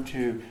turn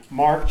to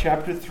Mark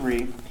chapter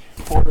 3,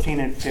 14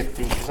 and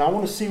 15, because I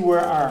want to see where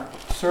our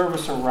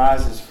service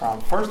arises from.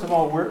 First of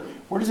all,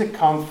 where does it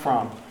come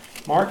from?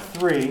 Mark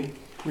 3,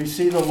 we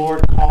see the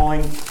Lord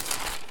calling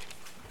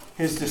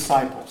His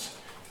disciples.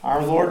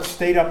 Our Lord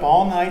stayed up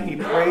all night and He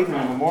prayed, and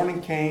when the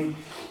morning came,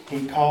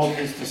 He called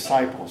His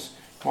disciples.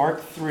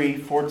 Mark 3,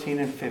 14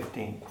 and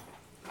 15.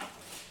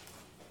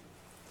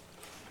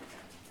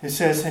 It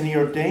says, and He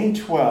ordained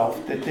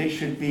 12 that they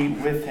should be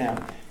with Him,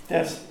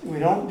 we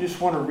don't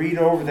just want to read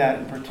over that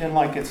and pretend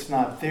like it's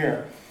not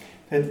there.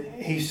 That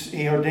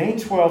he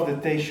ordained 12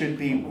 that they should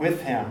be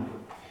with him,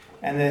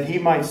 and that he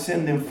might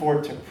send them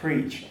forth to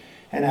preach,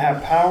 and to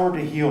have power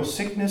to heal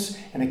sickness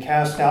and to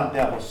cast out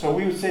devils. So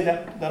we would say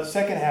that the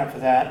second half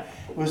of that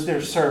was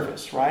their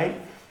service, right?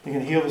 They're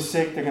going to heal the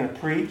sick, they're going to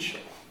preach,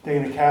 they're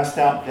going to cast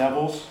out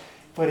devils.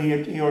 But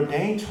he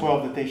ordained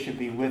 12 that they should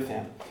be with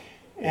him.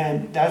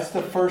 And that's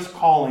the first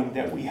calling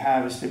that we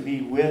have, is to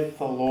be with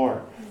the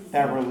Lord.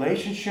 That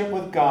relationship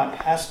with God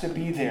has to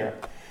be there.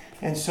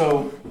 And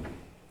so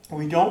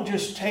we don't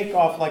just take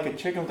off like a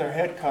chicken with their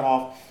head cut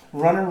off,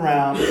 run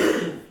around,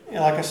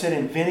 like I said,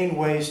 inventing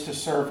ways to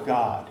serve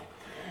God.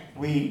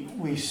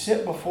 We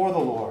sit before the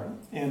Lord,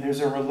 and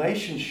there's a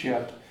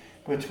relationship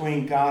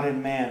between God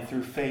and man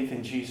through faith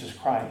in Jesus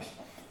Christ.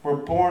 We're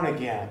born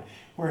again.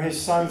 We're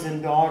his sons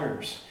and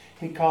daughters.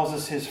 He calls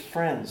us his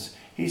friends.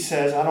 He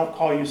says, I don't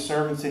call you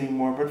servants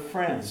anymore, but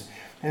friends.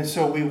 And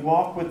so we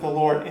walk with the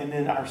Lord, and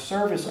then our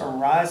service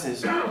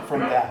arises from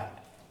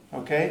that.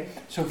 Okay?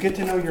 So get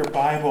to know your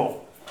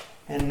Bible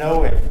and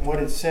know it, and what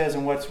it says,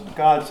 and what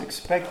God's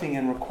expecting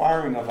and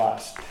requiring of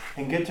us.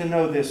 And get to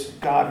know this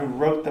God who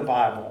wrote the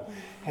Bible,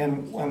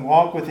 and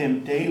walk with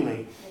him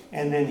daily.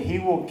 And then he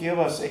will give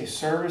us a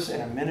service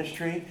and a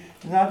ministry.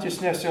 Not just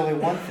necessarily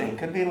one thing.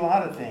 Could be a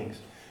lot of things,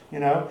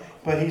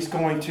 But he's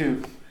going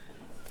to...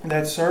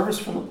 That service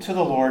to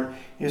the Lord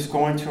is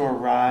going to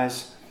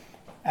arise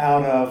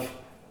out of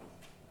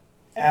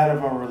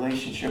a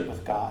relationship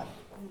with God.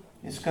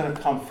 It's going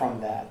to come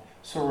from that.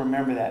 So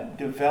remember that.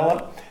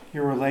 Develop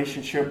your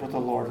relationship with the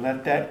Lord.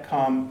 Let that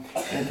come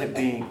into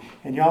being.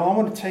 And y'all, I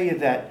want to tell you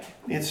that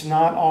it's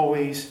not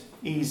always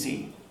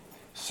easy.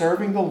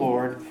 Serving the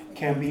Lord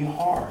can be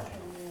hard.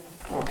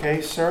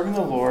 Okay? Serving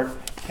the Lord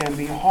can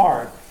be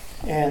hard.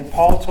 And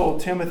Paul told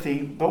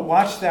Timothy, but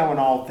watch thou in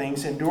all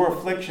things, endure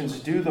afflictions,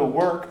 do the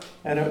work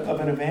of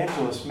an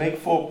evangelist, make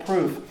full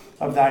proof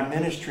of thy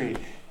ministry.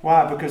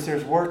 Why? Because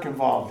there's work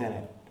involved in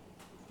it.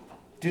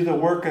 Do the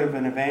work of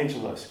an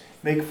evangelist,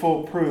 make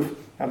full proof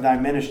of thy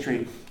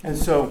ministry. And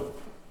so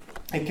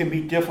it can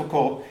be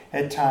difficult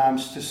at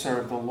times to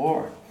serve the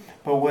Lord.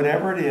 But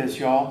whatever it is,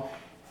 y'all,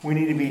 we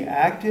need to be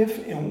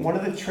active. And one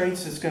of the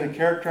traits that's going to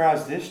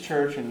characterize this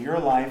church and your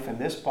life and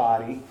this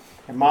body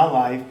and my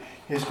life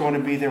is going to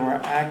be that we're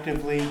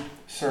actively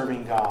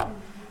serving God.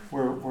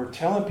 We're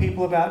telling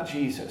people about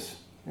Jesus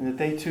and that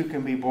they too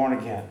can be born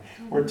again.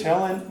 We're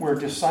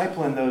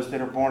discipling those that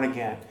are born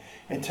again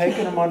and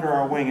taking them under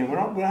our wing. And we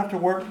don't have to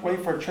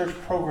wait for a church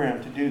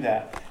program to do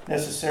that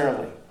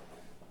necessarily.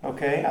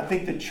 Okay? I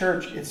think the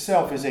church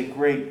itself is a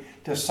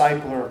great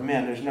discipler of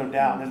men. There's no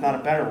doubt. There's not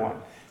a better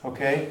one.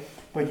 Okay?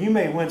 But you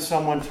may win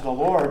someone to the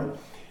Lord,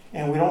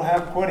 and we don't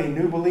have quite a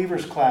new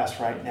believers class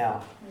right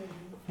now.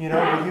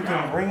 But you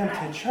can bring them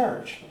to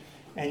church,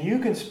 and you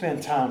can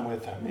spend time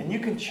with them, and you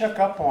can check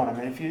up on them.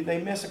 And if they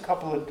miss a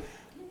couple of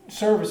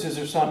services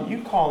or something,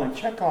 you call and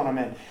check on them.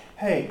 And,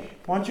 hey,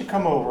 why don't you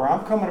come over?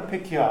 I'm coming to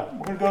pick you up.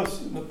 We're going to go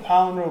to the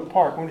Highland Road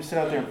Park. We're going to sit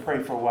out there and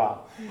pray for a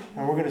while.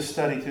 And we're going to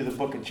study through the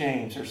book of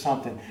James or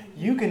something.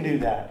 You can do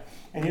that.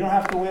 And you don't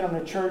have to wait on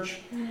the church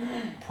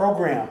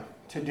program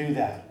to do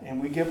that.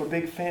 And we give a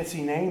big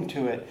fancy name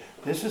to it.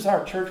 This is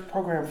our church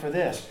program for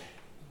this.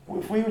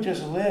 If we would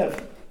just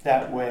live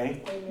that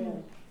way,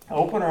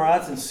 open our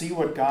eyes and see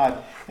what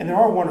God... And there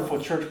are wonderful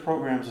church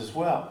programs as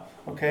well.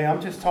 Okay, I'm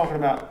just talking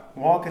about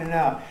walking it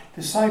out,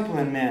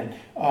 discipling men,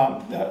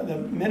 the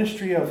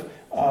ministry of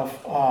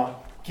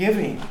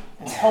giving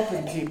and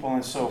helping people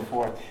and so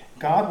forth.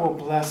 God will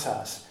bless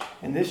us.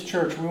 In this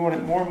church, we want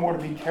it more and more to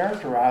be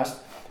characterized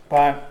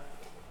by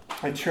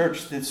a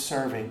church that's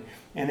serving.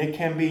 And it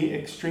can be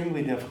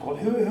extremely difficult.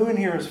 Who in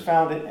here has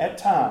found it at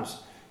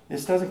times?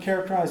 This doesn't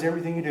characterize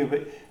everything you do,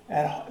 but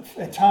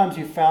at times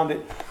you found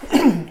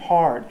it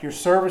hard. Your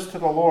service to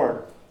the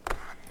Lord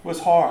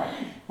was hard.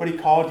 What he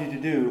called you to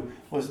do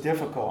was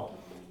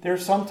difficult.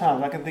 There's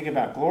sometimes I can think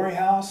about Glory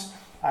House.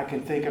 I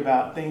can think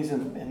about things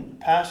in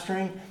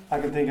pastoring.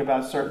 I can think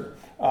about certain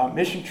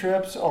mission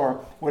trips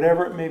or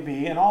whatever it may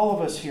be. And all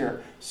of us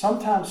here,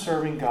 sometimes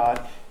serving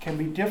God can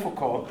be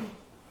difficult,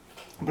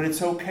 but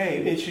it's okay.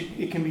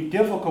 It can be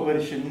difficult, but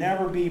it should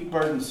never be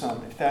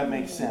burdensome, if that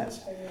makes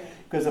sense.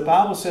 Because the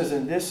Bible says,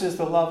 and this is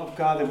the love of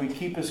God, that we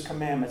keep his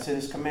commandments, and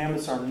his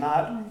commandments are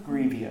not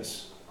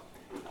grievous.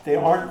 They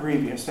aren't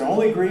grievous. They're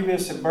only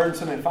grievous and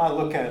burdensome if I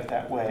look at it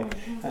that way.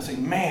 And I say,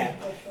 man,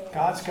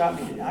 God's got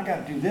me. I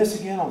got to do this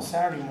again on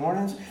Saturday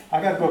mornings.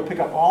 I got to go pick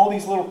up all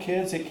these little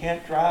kids that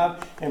can't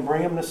drive and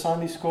bring them to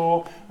Sunday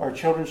school or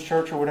children's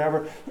church or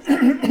whatever.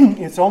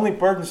 It's only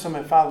burdensome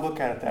if I look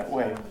at it that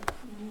way.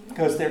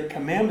 Because they're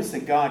commandments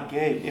that God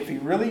gave. If he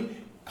really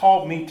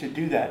called me to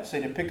do that,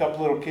 say to pick up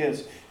little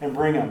kids and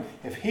bring them,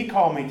 if he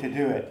called me to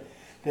do it,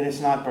 then it's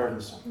not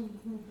burdensome.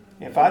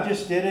 If I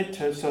just did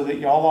it so that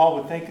y'all all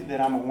would think that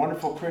I'm a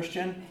wonderful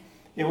Christian,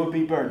 it would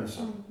be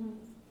burdensome.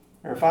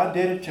 Or if I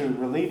did it to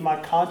relieve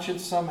my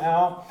conscience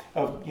somehow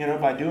of,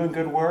 by doing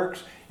good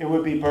works, it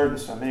would be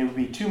burdensome. And it would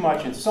be too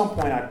much. At some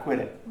point I'd quit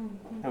it.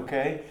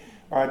 Okay?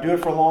 Or I'd do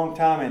it for a long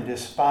time and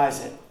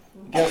despise it.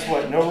 guess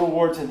what? No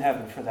rewards in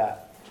heaven for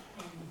that.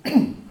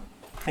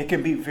 It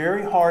can be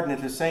very hard and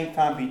at the same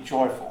time be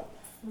joyful.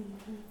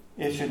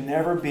 It should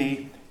never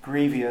be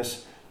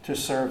grievous to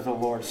serve the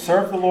Lord.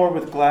 Serve the Lord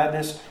with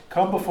gladness.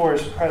 Come before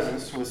His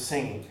presence with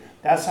singing.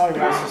 That's how He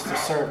wants us to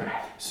serve Him.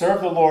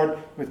 Serve the Lord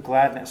with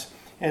gladness.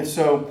 And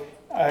so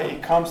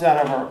it comes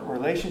out of our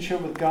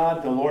relationship with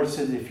God. The Lord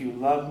says, if you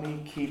love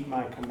me, keep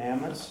my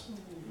commandments.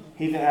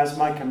 He that has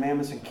my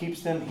commandments and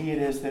keeps them, he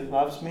it is that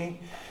loves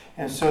me.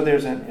 And so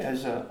there's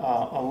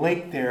a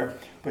link there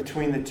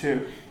between the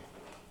two.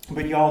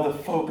 But y'all, the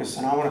focus,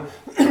 and I want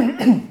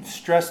to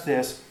stress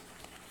this,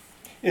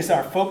 is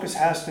our focus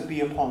has to be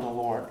upon the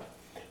Lord.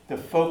 The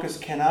focus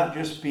cannot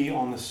just be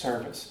on the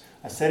service.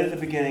 I said at the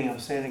beginning, I'm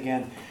saying it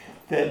again,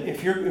 that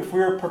if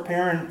we're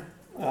preparing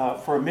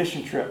for a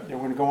mission trip that we're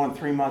going to go on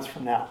 3 months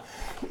from now,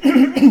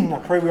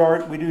 I pray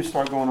we do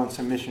start going on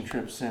some mission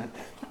trips soon,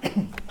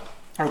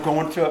 or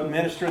going to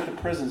minister at the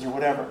prisons or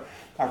whatever.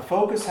 Our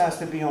focus has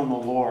to be on the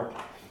Lord,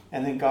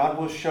 and then God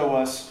will show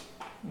us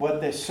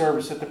what the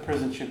service at the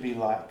prison should be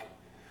like,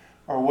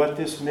 or what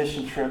this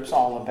mission trip's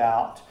all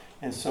about,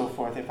 and so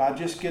forth. If I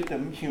just get the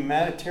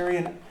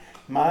humanitarian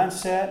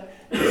mindset,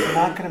 it's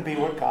not going to be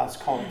what God's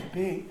called it to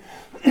be.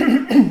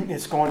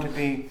 It's going to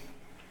be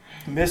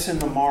missing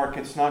the mark.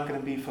 It's not going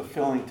to be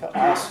fulfilling to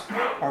us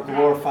or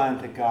glorifying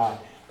to God.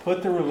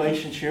 Put the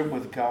relationship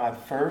with God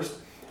first,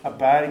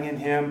 abiding in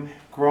Him,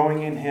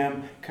 growing in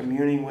Him,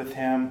 communing with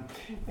Him,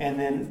 and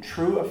then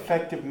true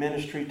effective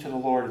ministry to the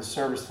Lord and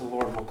service to the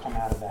Lord will come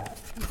out of that.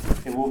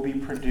 It will be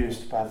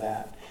produced by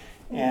that.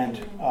 And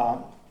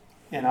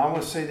I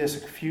want to say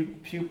this, a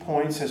few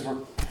points as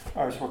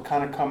we're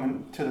kind of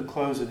coming to the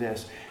close of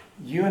this.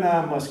 You and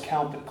I must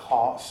count the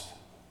cost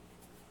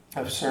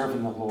of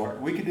serving the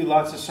Lord. We could do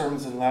lots of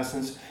sermons and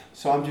lessons,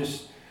 so I'm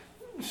just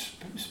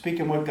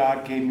speaking what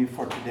God gave me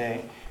for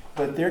today.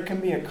 But there can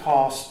be a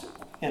cost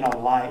in a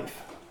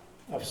life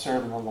of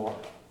serving the Lord,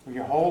 where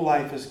your whole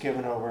life is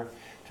given over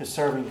to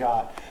serving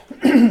God.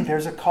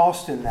 There's a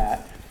cost in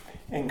that.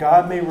 And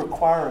God may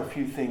require a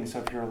few things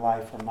of your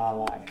life or my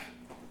life,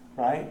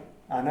 right?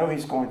 I know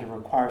He's going to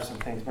require some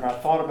things, but I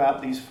thought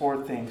about these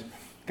 4 things.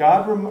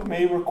 God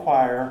may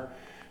require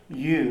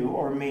you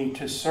or me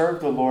to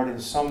serve the Lord in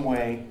some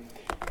way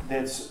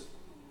that's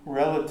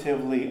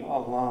relatively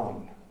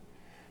alone,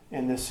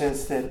 in the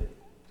sense that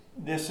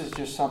this is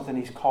just something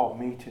He's called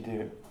me to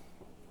do.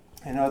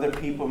 And other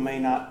people may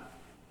not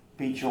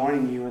be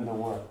joining you in the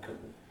work.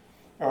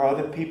 Or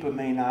other people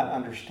may not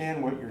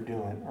understand what you're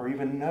doing or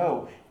even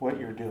know what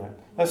you're doing.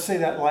 Let's say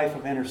that life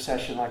of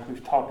intercession like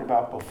we've talked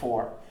about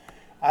before.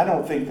 I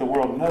don't think the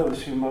world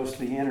knows who most of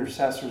the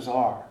intercessors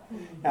are.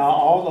 Now,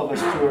 all of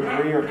us to a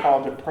degree are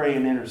called to pray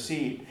and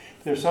intercede.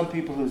 There's some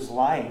people whose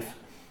life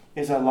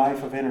is a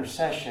life of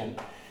intercession.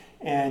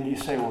 And you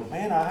say, well,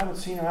 man, I haven't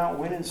seen them out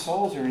winning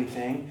souls or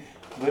anything.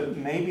 But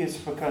maybe it's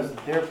because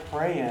they're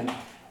praying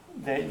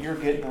that you're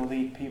getting to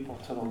lead people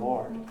to the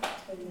Lord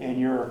in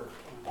your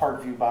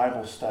Parkview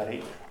Bible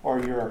study or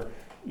your,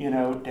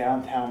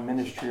 downtown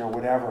ministry or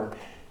whatever.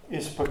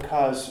 It's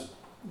because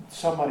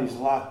somebody's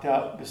locked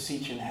up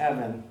beseeching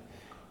heaven,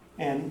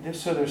 and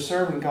so they're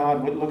serving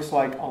God what looks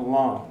like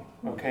alone.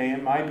 Okay,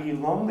 it might be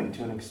lonely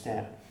to an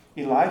extent.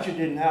 Elijah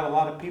didn't have a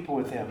lot of people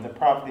with him. The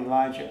prophet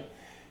Elijah,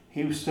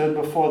 he stood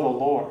before the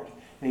Lord,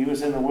 and he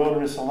was in the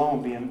wilderness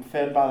alone, being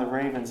fed by the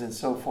ravens and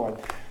so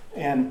forth.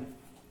 And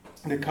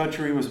the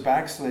country was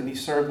backslid. He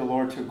served the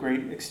Lord to a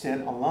great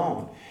extent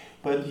alone.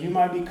 But you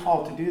might be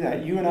called to do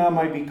that. You and I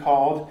might be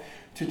called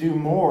to do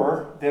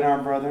more than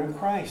our brother in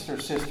Christ or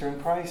sister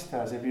in Christ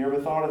does. Have you ever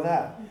thought of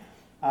that?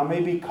 I may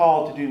be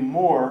called to do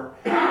more,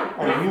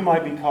 or you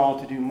might be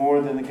called to do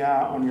more than the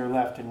guy on your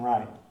left and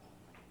right.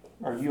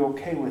 Are you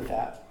okay with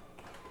that?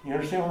 You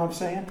understand what I'm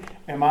saying?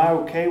 Am I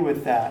okay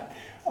with that?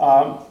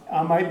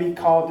 I might be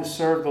called to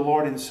serve the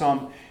Lord in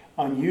some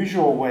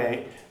unusual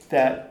way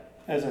that,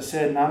 as I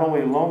said, not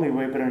only a lonely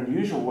way, but an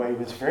unusual way.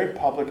 It's very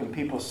public and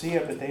people see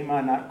it, but they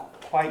might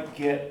not quite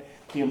get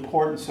the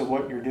importance of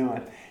what you're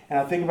doing. And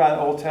I think about an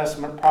Old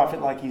Testament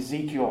prophet like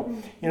Ezekiel.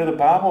 The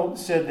Bible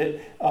said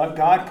that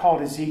God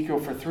called Ezekiel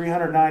for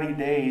 390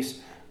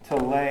 days to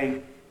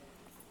lay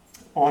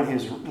on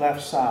his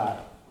left side.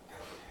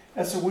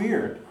 That's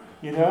weird,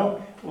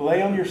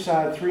 Lay on your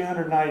side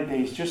 390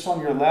 days, just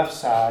on your left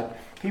side.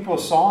 People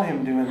saw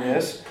him doing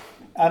this.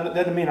 That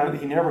doesn't mean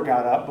he never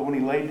got up, but when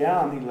he laid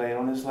down, he laid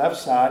on his left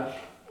side.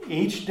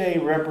 Each day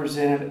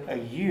represented a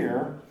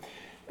year,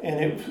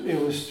 and it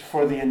was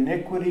for the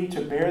iniquity,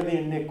 to bear the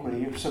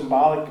iniquity,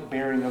 symbolic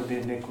bearing of the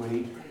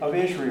iniquity of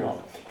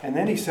Israel. And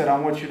then he said, I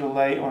want you to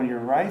lay on your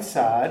right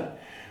side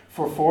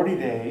for 40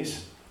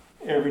 days,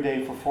 every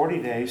day for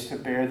 40 days, to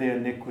bear the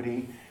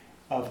iniquity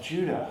of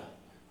Judah.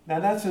 Now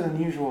that's an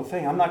unusual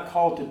thing. I'm not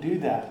called to do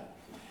that.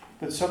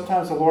 But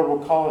sometimes the Lord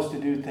will call us to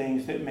do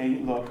things that may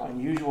look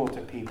unusual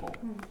to people.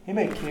 He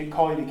may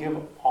call you to give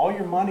all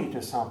your money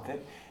to something,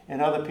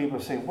 and other people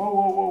say, whoa,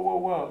 whoa, whoa, whoa,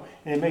 whoa.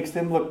 And it makes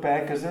them look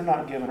bad because they're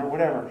not giving or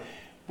whatever.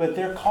 But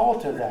they're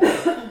called to that.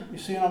 You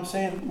see what I'm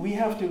saying? We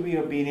have to be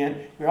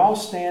obedient. We all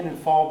stand and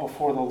fall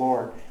before the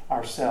Lord.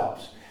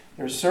 ourselves.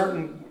 There's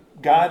certain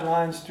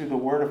guidelines through the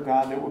Word of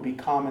God that will be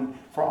common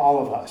for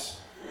all of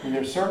us. And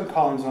there's certain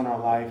callings on our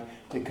life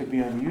that could be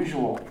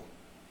unusual.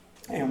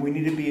 And we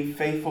need to be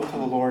faithful to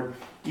the Lord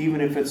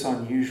even if it's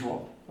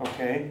unusual.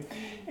 Okay?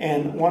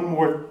 And one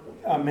more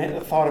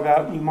thought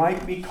about, you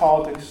might be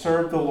called to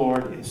serve the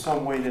Lord in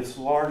some way that's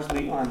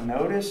largely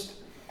unnoticed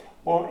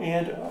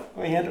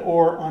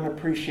or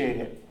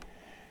unappreciated.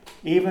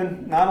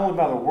 Even not only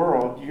by the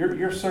world,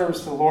 your service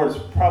to the Lord is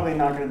probably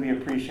not going to be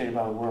appreciated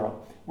by the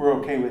world. We're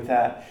okay with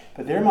that.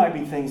 But there might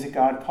be things that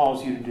God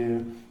calls you to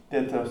do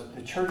that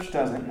the church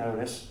doesn't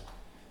notice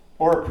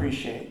or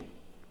appreciate.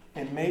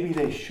 And maybe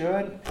they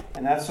should,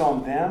 and that's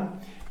on them.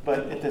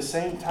 But at the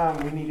same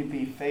time, we need to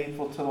be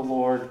faithful to the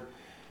Lord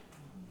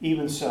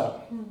even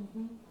so.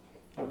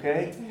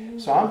 Okay?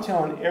 So I'm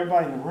telling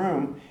everybody in the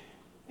room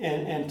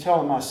and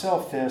telling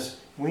myself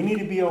this, we need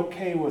to be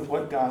okay with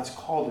what God's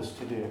called us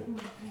to do.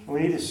 And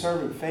we need to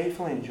serve Him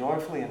faithfully and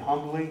joyfully and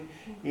humbly,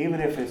 even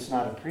if it's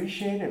not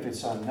appreciated, if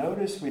it's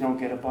unnoticed. We don't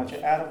get a bunch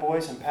of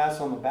attaboys and pats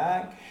on the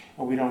back,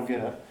 or we don't get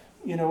a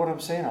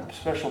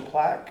special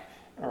plaque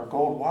or a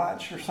gold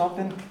watch or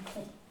something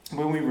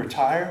when we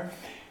retire.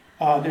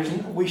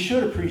 We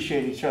should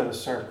appreciate each other's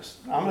service.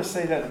 I'm going to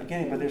say that at the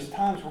beginning, but there's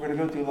times we're going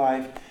to go through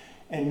life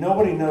and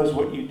nobody knows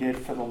what you did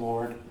for the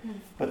Lord,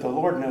 but the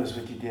Lord knows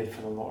what you did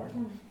for the Lord.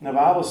 And the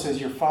Bible says,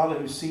 your Father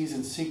who sees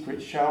in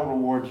secret shall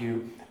reward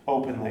you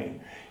openly.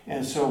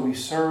 And so we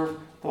serve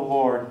the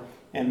Lord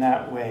in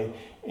that way.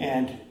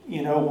 And,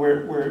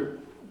 where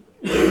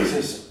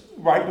Jesus,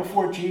 right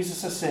before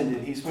Jesus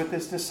ascended, He's with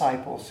His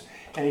disciples,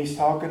 and He's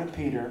talking to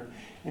Peter,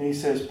 and He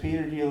says,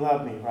 Peter, do you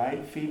love me,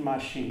 right? Feed my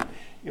sheep.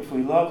 If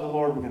we love the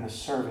Lord, we're going to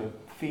serve Him.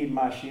 Feed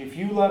my sheep. If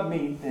you love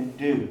me, then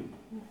do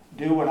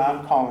what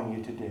I'm calling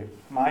you to do.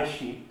 My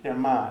sheep, they're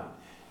mine.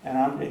 And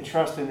I'm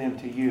entrusting them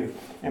to you.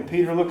 And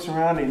Peter looks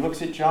around and he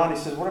looks at John. He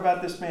says, what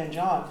about this man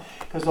John?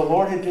 Because the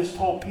Lord had just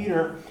told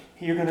Peter,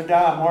 you're going to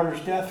die a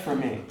martyr's death for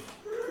me.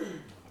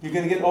 You're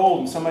going to get old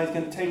and somebody's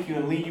going to take you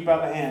and lead you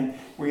by the hand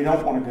where you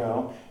don't want to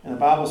go. And the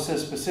Bible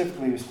says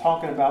specifically, he was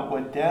talking about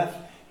what death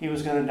he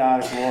was going to die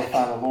to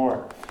glorify the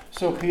Lord.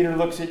 So Peter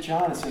looks at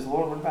John and says,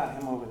 Lord, what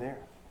about him over there?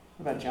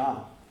 What about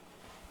John?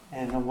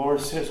 And the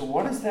Lord says,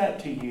 what is that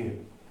to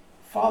you?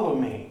 Follow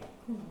me.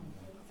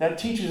 That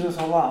teaches us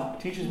a lot.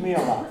 Teaches me a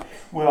lot.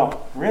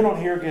 Well, Reynold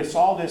here gets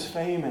all this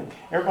fame and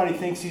everybody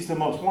thinks he's the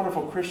most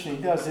wonderful Christian.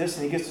 He does this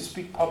and he gets to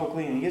speak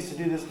publicly and he gets to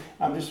do this.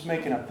 I'm just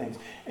making up things.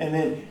 And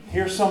then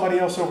here's somebody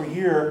else over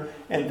here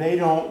and they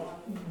don't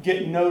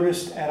get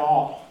noticed at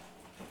all.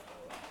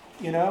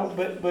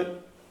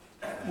 But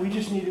we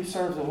just need to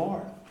serve the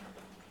Lord.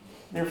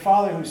 Their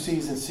Father who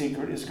sees in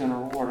secret is going to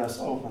reward us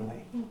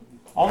openly.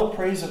 All the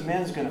praise of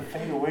men is going to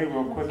fade away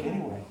real quick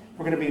anyway.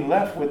 We're going to be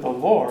left with the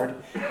Lord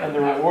and the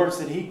rewards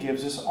that He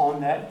gives us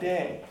on that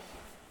day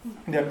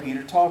that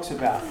Peter talks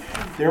about.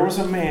 There was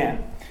a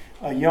man,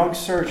 a young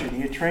surgeon.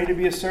 He had trained to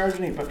be a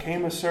surgeon. He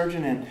became a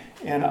surgeon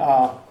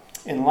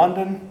in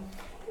London.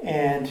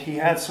 And he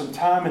had some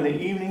time in the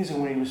evenings.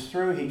 And when he was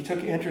through, he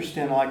took interest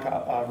in like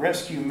a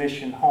rescue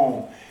mission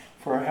home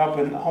for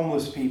helping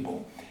homeless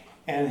people.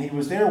 And he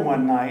was there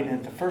one night. And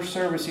at the first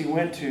service he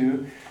went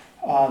to,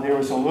 there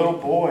was a little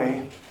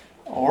boy,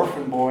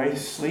 orphan boy,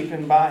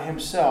 sleeping by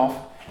himself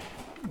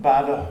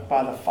by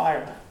the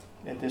fire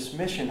at this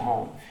mission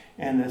home.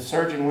 And the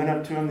surgeon went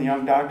up to him, the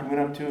young doctor went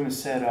up to him and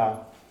said,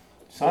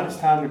 son, it's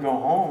time to go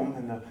home.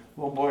 And the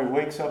little boy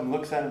wakes up and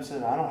looks at him and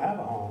says, I don't have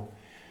a home.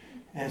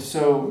 And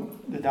so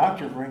the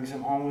doctor brings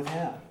him home with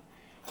him.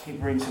 He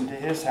brings him to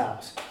his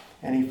house.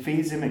 And he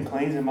feeds him and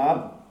cleans him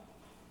up.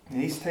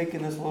 And he's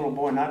taking this little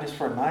boy, not just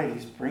for a night,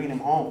 he's bringing him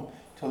home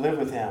to live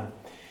with him.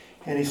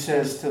 And he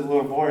says to the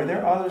little boy, are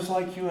there others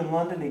like you in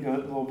London? The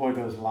little boy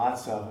goes,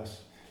 lots of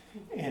us.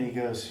 And he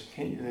goes,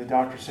 the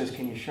doctor says,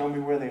 can you show me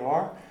where they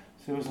are?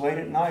 So it was late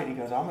at night. He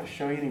goes, I'm going to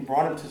show you. And he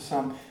brought him to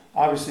some,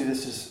 obviously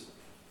this is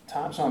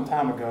some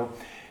time ago,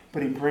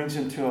 but he brings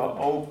him to an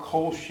old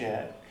coal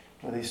shed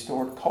where they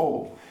stored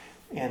coal.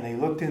 And they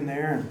looked in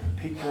there and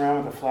peeked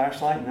around with a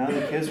flashlight, and none of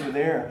the kids were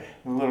there.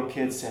 And the little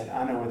kid said,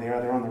 I know where they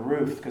are. They're on the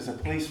roof, because the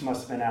police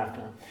must have been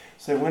after them.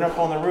 So they went up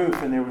on the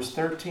roof, and there was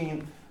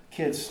 13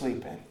 kids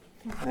sleeping.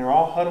 And they were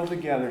all huddled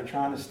together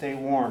trying to stay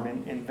warm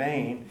in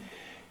vain.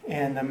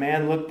 And the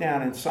man looked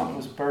down and something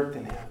was birthed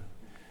in him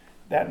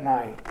that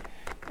night.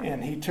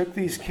 And he took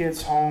these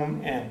kids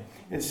home, and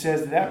it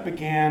says that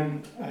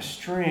began a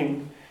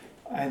string,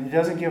 and it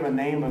doesn't give a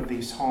name of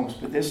these homes,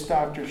 but this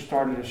doctor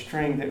started a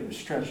string that was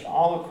stretched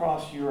all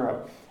across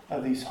Europe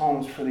of these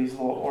homes for these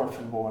little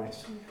orphan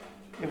boys.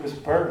 It was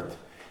birthed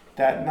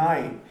that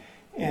night.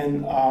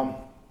 And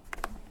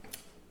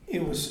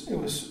it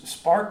was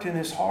sparked in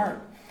his heart.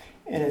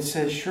 And it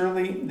says,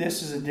 surely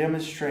this is a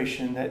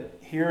demonstration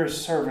that there is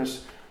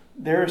service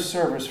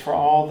for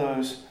all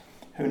those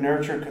who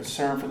nurture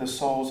concern for the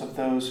souls of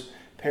those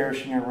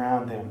perishing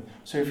around them.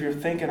 So if you're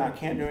thinking, I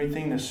can't do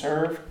anything to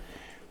serve,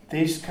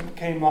 these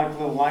became like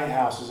little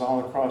lighthouses all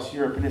across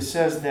Europe. And it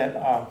says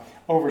that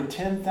over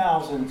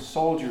 10,000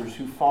 soldiers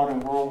who fought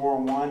in World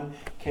War I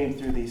came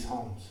through these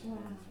homes.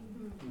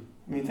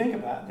 I mean, think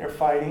about it. They're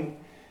fighting,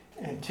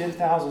 and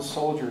 10,000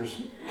 soldiers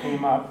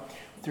came up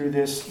through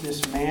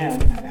this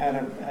man had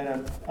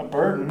a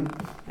burden,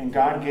 and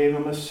God gave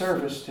him a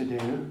service to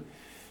do.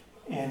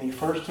 And he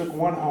first took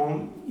one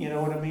home, you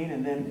know what I mean?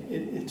 And then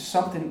it's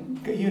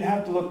something, you'd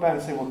have to look back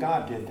and say, well,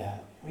 God did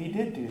that. Well, he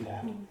did do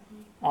that.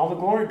 All the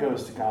glory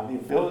goes to God. The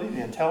ability,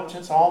 the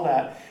intelligence, all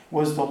that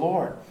was the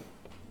Lord.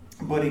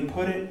 But he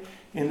put it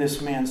in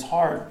this man's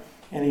heart,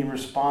 and he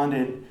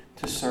responded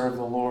to serve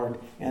the Lord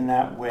in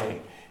that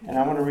way. And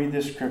I want to read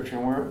this scripture,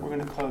 and we're going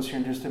to close here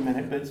in just a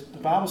minute. But the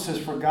Bible says,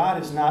 for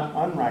God is not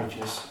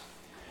unrighteous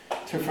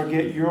to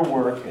forget your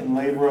work and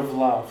labor of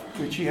love,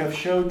 which you have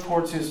showed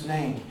towards his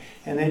name,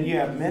 and that you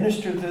have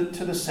ministered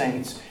to the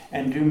saints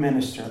and do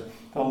minister.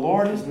 The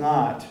Lord is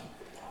not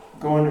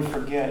going to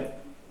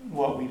forget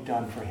what we've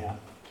done for him.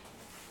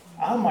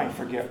 I might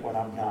forget what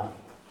I've done,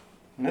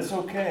 and that's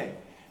okay.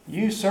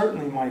 You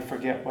certainly might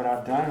forget what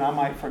I've done, and I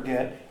might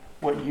forget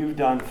what you've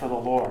done for the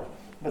Lord.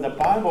 But the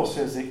Bible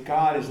says that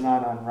God is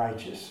not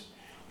unrighteous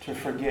to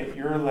forget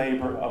your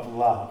labor of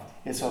love.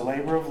 It's a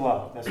labor of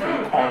love. That's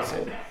what he calls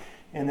it.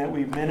 And that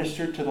we've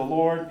ministered to the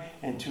Lord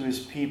and to his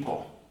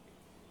people.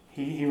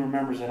 He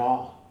remembers it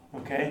all.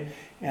 Okay?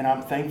 And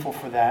I'm thankful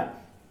for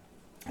that.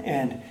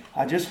 And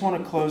I just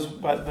want to close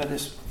by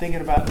this,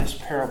 thinking about this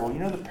parable. You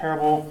know the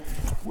parable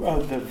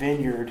of the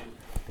vineyard.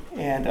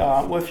 And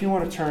well, if you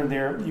want to turn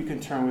there, you can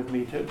turn with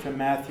me to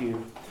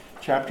Matthew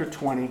chapter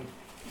 20.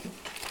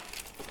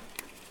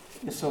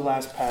 It's the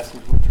last passage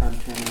we'll turn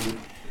to and read.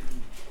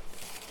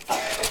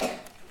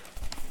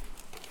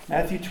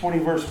 Matthew 20,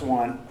 verse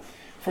 1.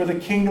 For the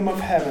kingdom of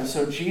heaven.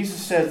 So Jesus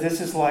says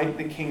this is like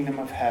the kingdom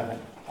of heaven.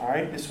 All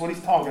right? This is what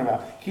he's talking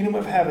about. Kingdom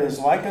of heaven is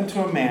like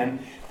unto a man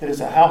that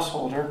is a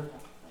householder,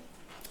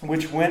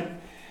 which went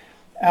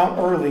out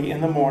early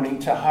in the morning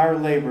to hire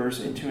laborers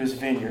into his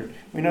vineyard.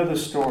 We know the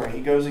story. He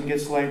goes and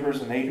gets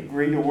laborers, and they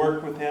agree to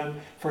work with him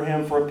for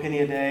a penny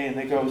a day, and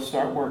they go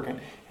start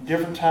working at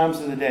different times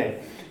of the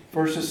day.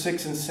 Verses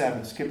 6 and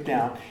 7, skip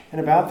down. And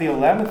about the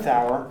 11th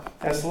hour,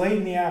 that's late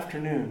in the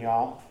afternoon,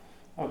 y'all.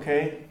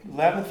 Okay?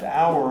 11th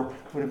hour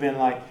would have been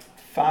like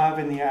 5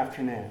 in the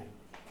afternoon.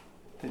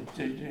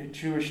 The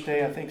Jewish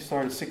day, I think,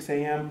 started 6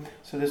 a.m.,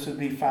 so this would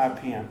be 5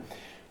 p.m.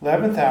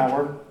 11th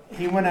hour,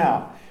 he went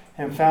out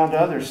and found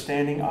others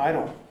standing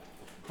idle,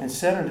 and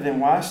said unto them,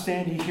 why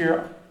stand ye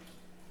here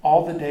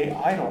all the day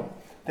idle?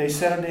 They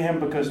said unto him,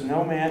 because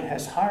no man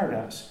has hired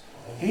us.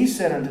 He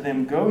said unto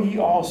them, go ye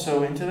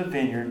also into the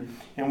vineyard,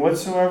 and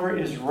whatsoever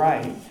is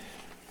right,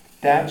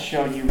 that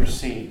shall ye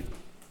receive.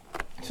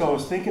 So I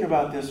was thinking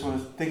about this when I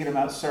was thinking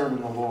about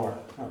serving the Lord.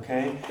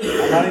 Okay?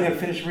 I'm not even going to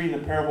finish reading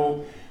the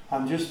parable.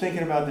 I'm just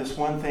thinking about this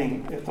one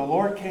thing. If the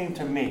Lord came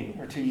to me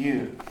or to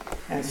you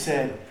and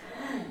said,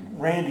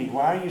 Randy,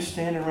 why are you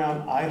standing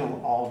around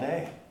idle all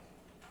day?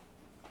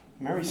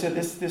 Remember he said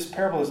this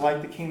parable is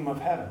like the kingdom of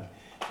heaven.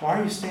 Why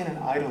are you standing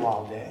idle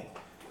all day?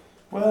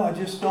 Well, I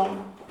just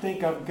don't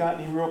think I've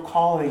got any real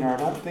calling, or I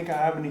don't think I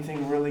have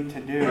anything really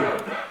to do.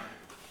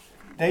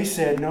 They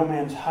said no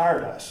man's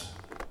hired us.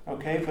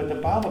 Okay, but the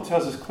Bible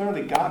tells us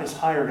clearly God has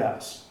hired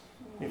us.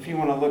 If you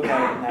want to look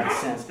at it in that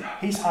sense,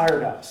 he's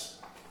hired us.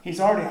 He's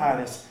already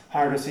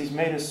hired us. He's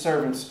made us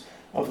servants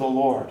of the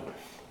Lord.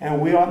 And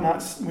we ought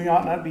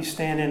not be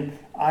standing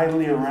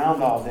idly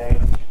around all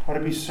day. We ought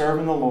to be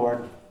serving the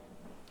Lord,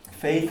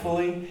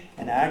 faithfully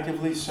and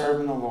actively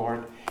serving the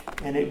Lord,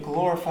 and it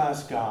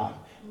glorifies God.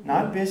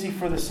 Not busy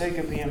for the sake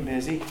of being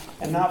busy,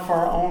 and not for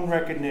our own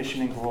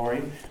recognition and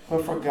glory,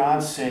 but for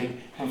God's sake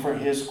and for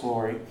his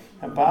glory.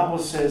 The Bible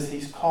says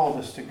he's called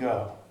us to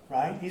go,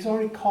 right? He's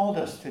already called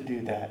us to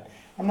do that.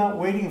 I'm not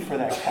waiting for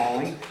that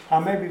calling. I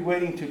may be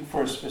waiting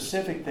for a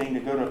specific thing to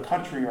go to a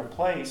country or a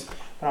place,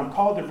 but I'm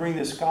called to bring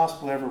this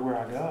gospel everywhere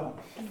I go.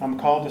 I'm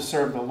called to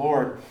serve the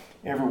Lord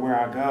everywhere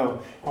I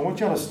go. I want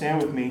y'all to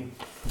stand with me,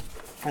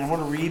 and I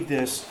want to read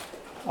this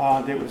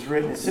that was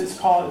written.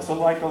 It's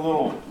like a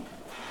little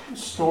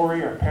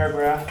story or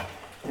paragraph,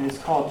 and it's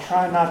called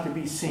Try Not to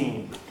Be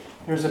Seen.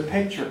 There's a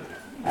picture,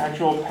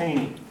 actual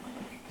painting,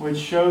 which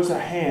shows a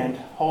hand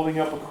holding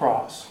up a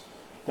cross.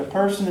 The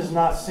person is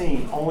not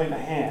seen, only the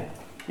hand.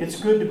 It's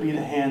good to be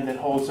the hand that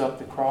holds up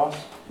the cross.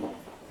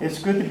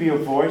 It's good to be a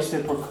voice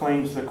that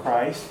proclaims the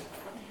Christ.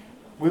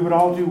 We would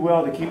all do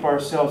well to keep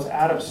ourselves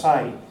out of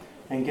sight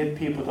and get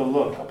people to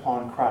look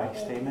upon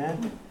Christ.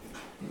 Amen?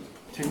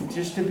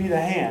 Just to be the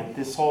hand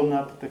that's holding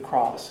up the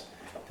cross.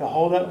 To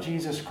hold up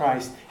Jesus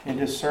Christ and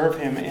to serve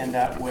him in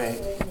that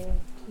way.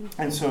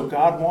 And so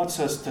God wants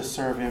us to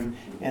serve him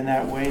in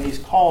that way, and he's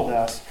called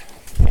us.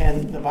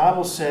 And the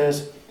Bible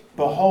says,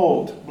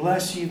 behold,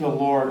 bless ye the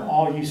Lord,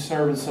 all ye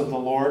servants of the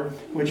Lord,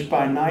 which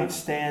by night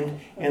stand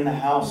in the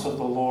house of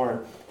the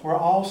Lord. We're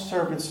all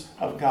servants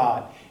of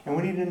God. And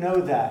we need to know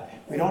that.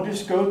 We don't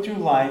just go through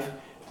life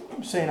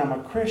saying, I'm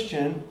a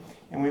Christian,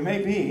 and we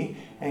may be,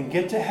 and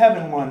get to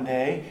heaven one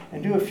day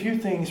and do a few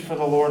things for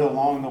the Lord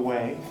along the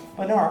way.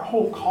 But no, our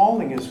whole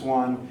calling is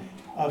one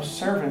of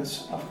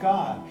servants of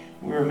God.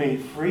 We were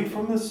made free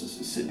from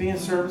being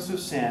servants of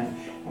sin,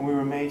 and we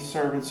were made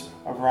servants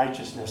of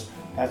righteousness.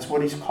 That's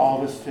what He's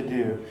called us to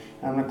do.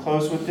 And I'm going to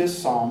close with this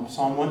psalm,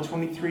 Psalm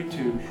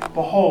 123:2.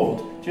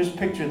 Behold, just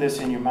picture this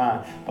in your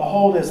mind.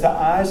 Behold, as the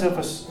eyes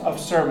of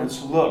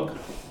servants look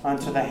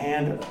unto the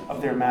hand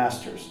of their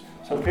masters.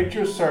 So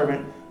picture a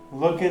servant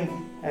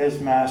looking at his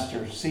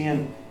master,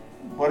 seeing,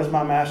 what does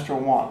my master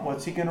want?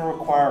 What's he going to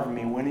require of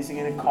me? When is he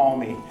going to call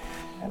me?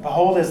 And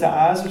behold, as the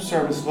eyes of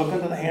servants look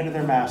unto the hand of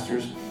their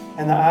masters,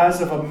 and the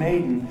eyes of a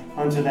maiden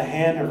unto the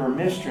hand of her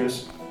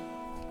mistress,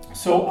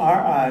 so our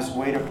eyes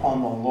wait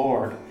upon the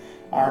Lord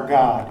our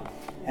God,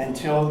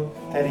 until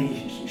that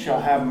He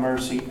shall have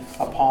mercy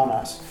upon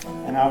us.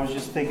 And I was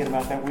just thinking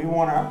about that. We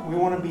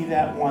want to be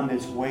that one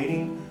that's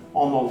waiting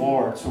on the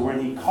Lord, so when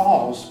He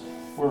calls,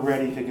 we're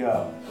ready to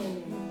go.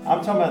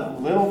 I'm talking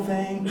about little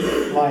things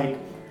like,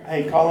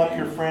 hey, call up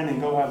your friend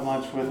and go have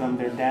lunch with them.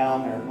 They're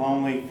down, they're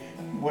lonely,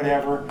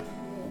 whatever.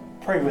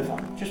 Pray with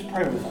them. Just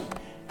pray with them.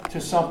 To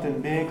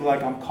something big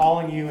like, I'm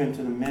calling you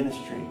into the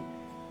ministry.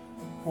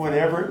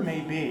 Whatever it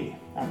may be,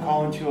 I'm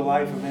calling to a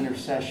life of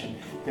intercession.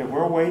 That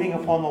we're waiting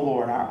upon the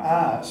Lord. Our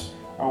eyes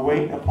are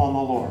waiting upon the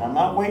Lord. I'm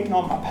not waiting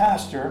on my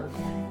pastor,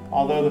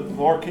 although the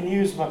Lord can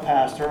use my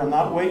pastor. I'm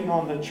not waiting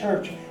on the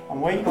church.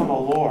 I'm waiting on the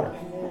Lord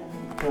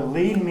to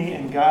lead me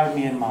and guide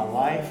me in my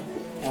life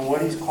and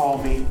what He's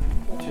called me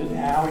to,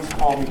 how He's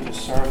called me to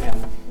serve Him.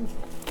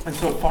 And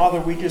so,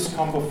 Father, we just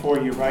come before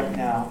You right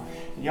now.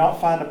 Y'all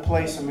find a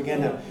place and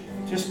begin to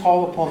just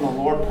call upon the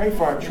Lord. Pray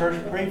for our church.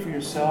 Pray for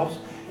yourselves.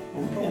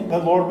 And the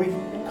Lord, we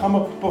come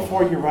up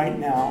before You right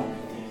now.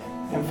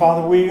 And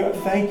Father, we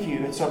thank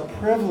You. It's a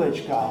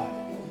privilege, God,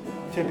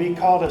 to be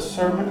called a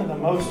servant of the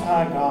Most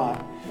High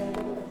God.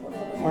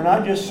 We're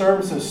not just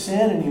servants of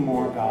sin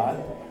anymore,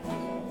 God.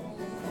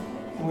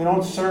 And we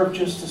don't serve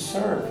just to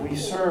serve. We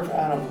serve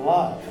out of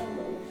love.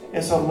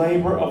 It's a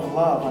labor of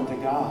love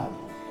unto God.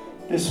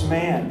 This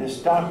man, this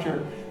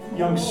doctor,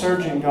 young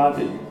surgeon, God,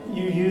 that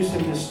You used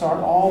him to start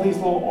all these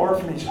little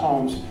orphanage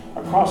homes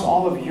across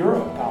all of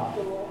Europe, God.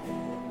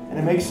 And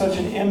it makes such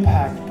an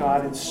impact,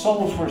 God, and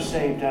souls were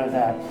saved out of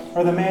that.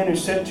 Or the man who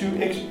set 2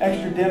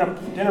 extra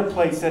dinner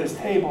plates at his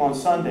table on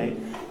Sunday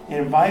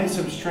and invited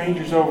some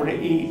strangers over to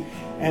eat,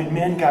 and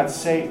men got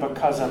saved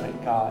because of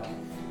it, God.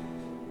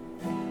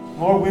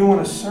 Lord, we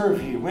want to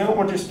serve You. We don't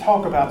want to just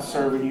talk about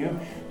serving You.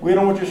 We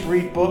don't want to just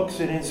read books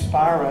that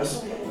inspire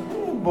us,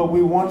 but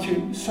we want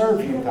to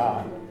serve You,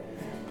 God.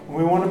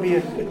 We want to be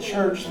a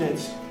church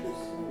that's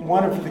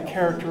one of the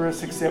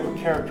characteristics that would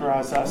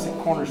characterize us at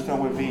Cornerstone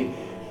would be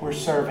we're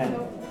serving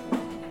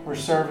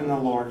the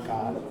Lord,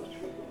 God.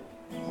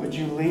 Would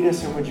You lead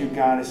us and would You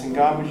guide us? And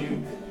God, would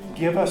You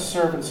give us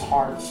servants'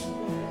 hearts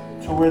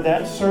to where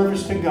that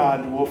service to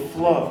God will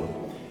flow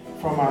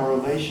from our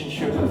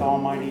relationship with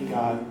Almighty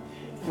God,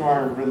 through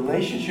our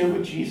relationship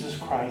with Jesus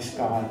Christ,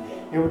 God.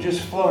 It would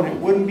just flow and it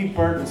wouldn't be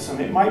burdensome.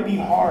 It might be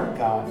hard,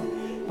 God,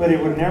 but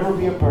it would never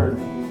be a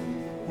burden.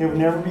 It would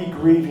never be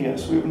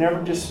grievous. We would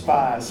never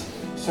despise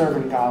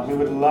serving God. We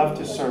would love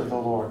to serve the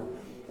Lord,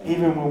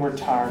 even when we're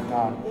tired,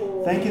 God.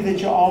 Thank You that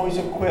You always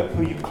equip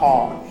who You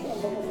call.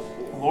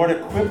 Lord,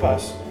 equip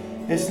us.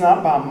 It's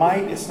not by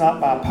might, it's not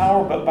by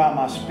power, but by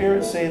My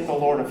Spirit, saith the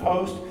Lord of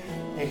hosts.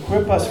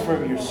 Equip us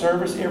for Your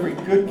service. Every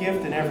good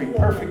gift and every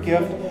perfect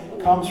gift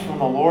comes from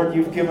the Lord.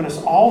 You've given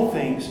us all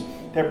things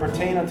that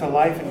pertain unto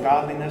life and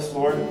godliness,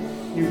 Lord.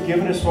 You've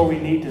given us what we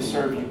need to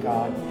serve You,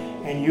 God.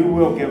 And You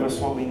will give us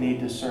what we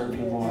need to serve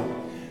You, Lord.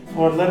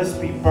 Lord, let us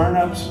be burned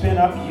up, spin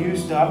up,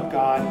 used up,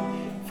 God,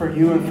 for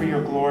You and for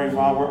Your glory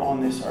while we're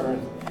on this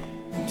earth.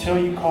 Until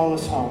You call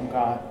us home,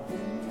 God,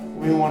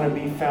 we want to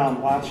be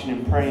found watching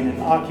and praying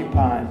and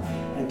occupying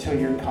until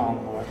You're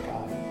come, Lord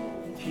God.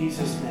 In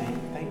Jesus' name,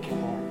 thank You,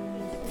 Lord.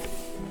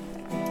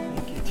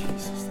 Thank You,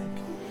 Jesus.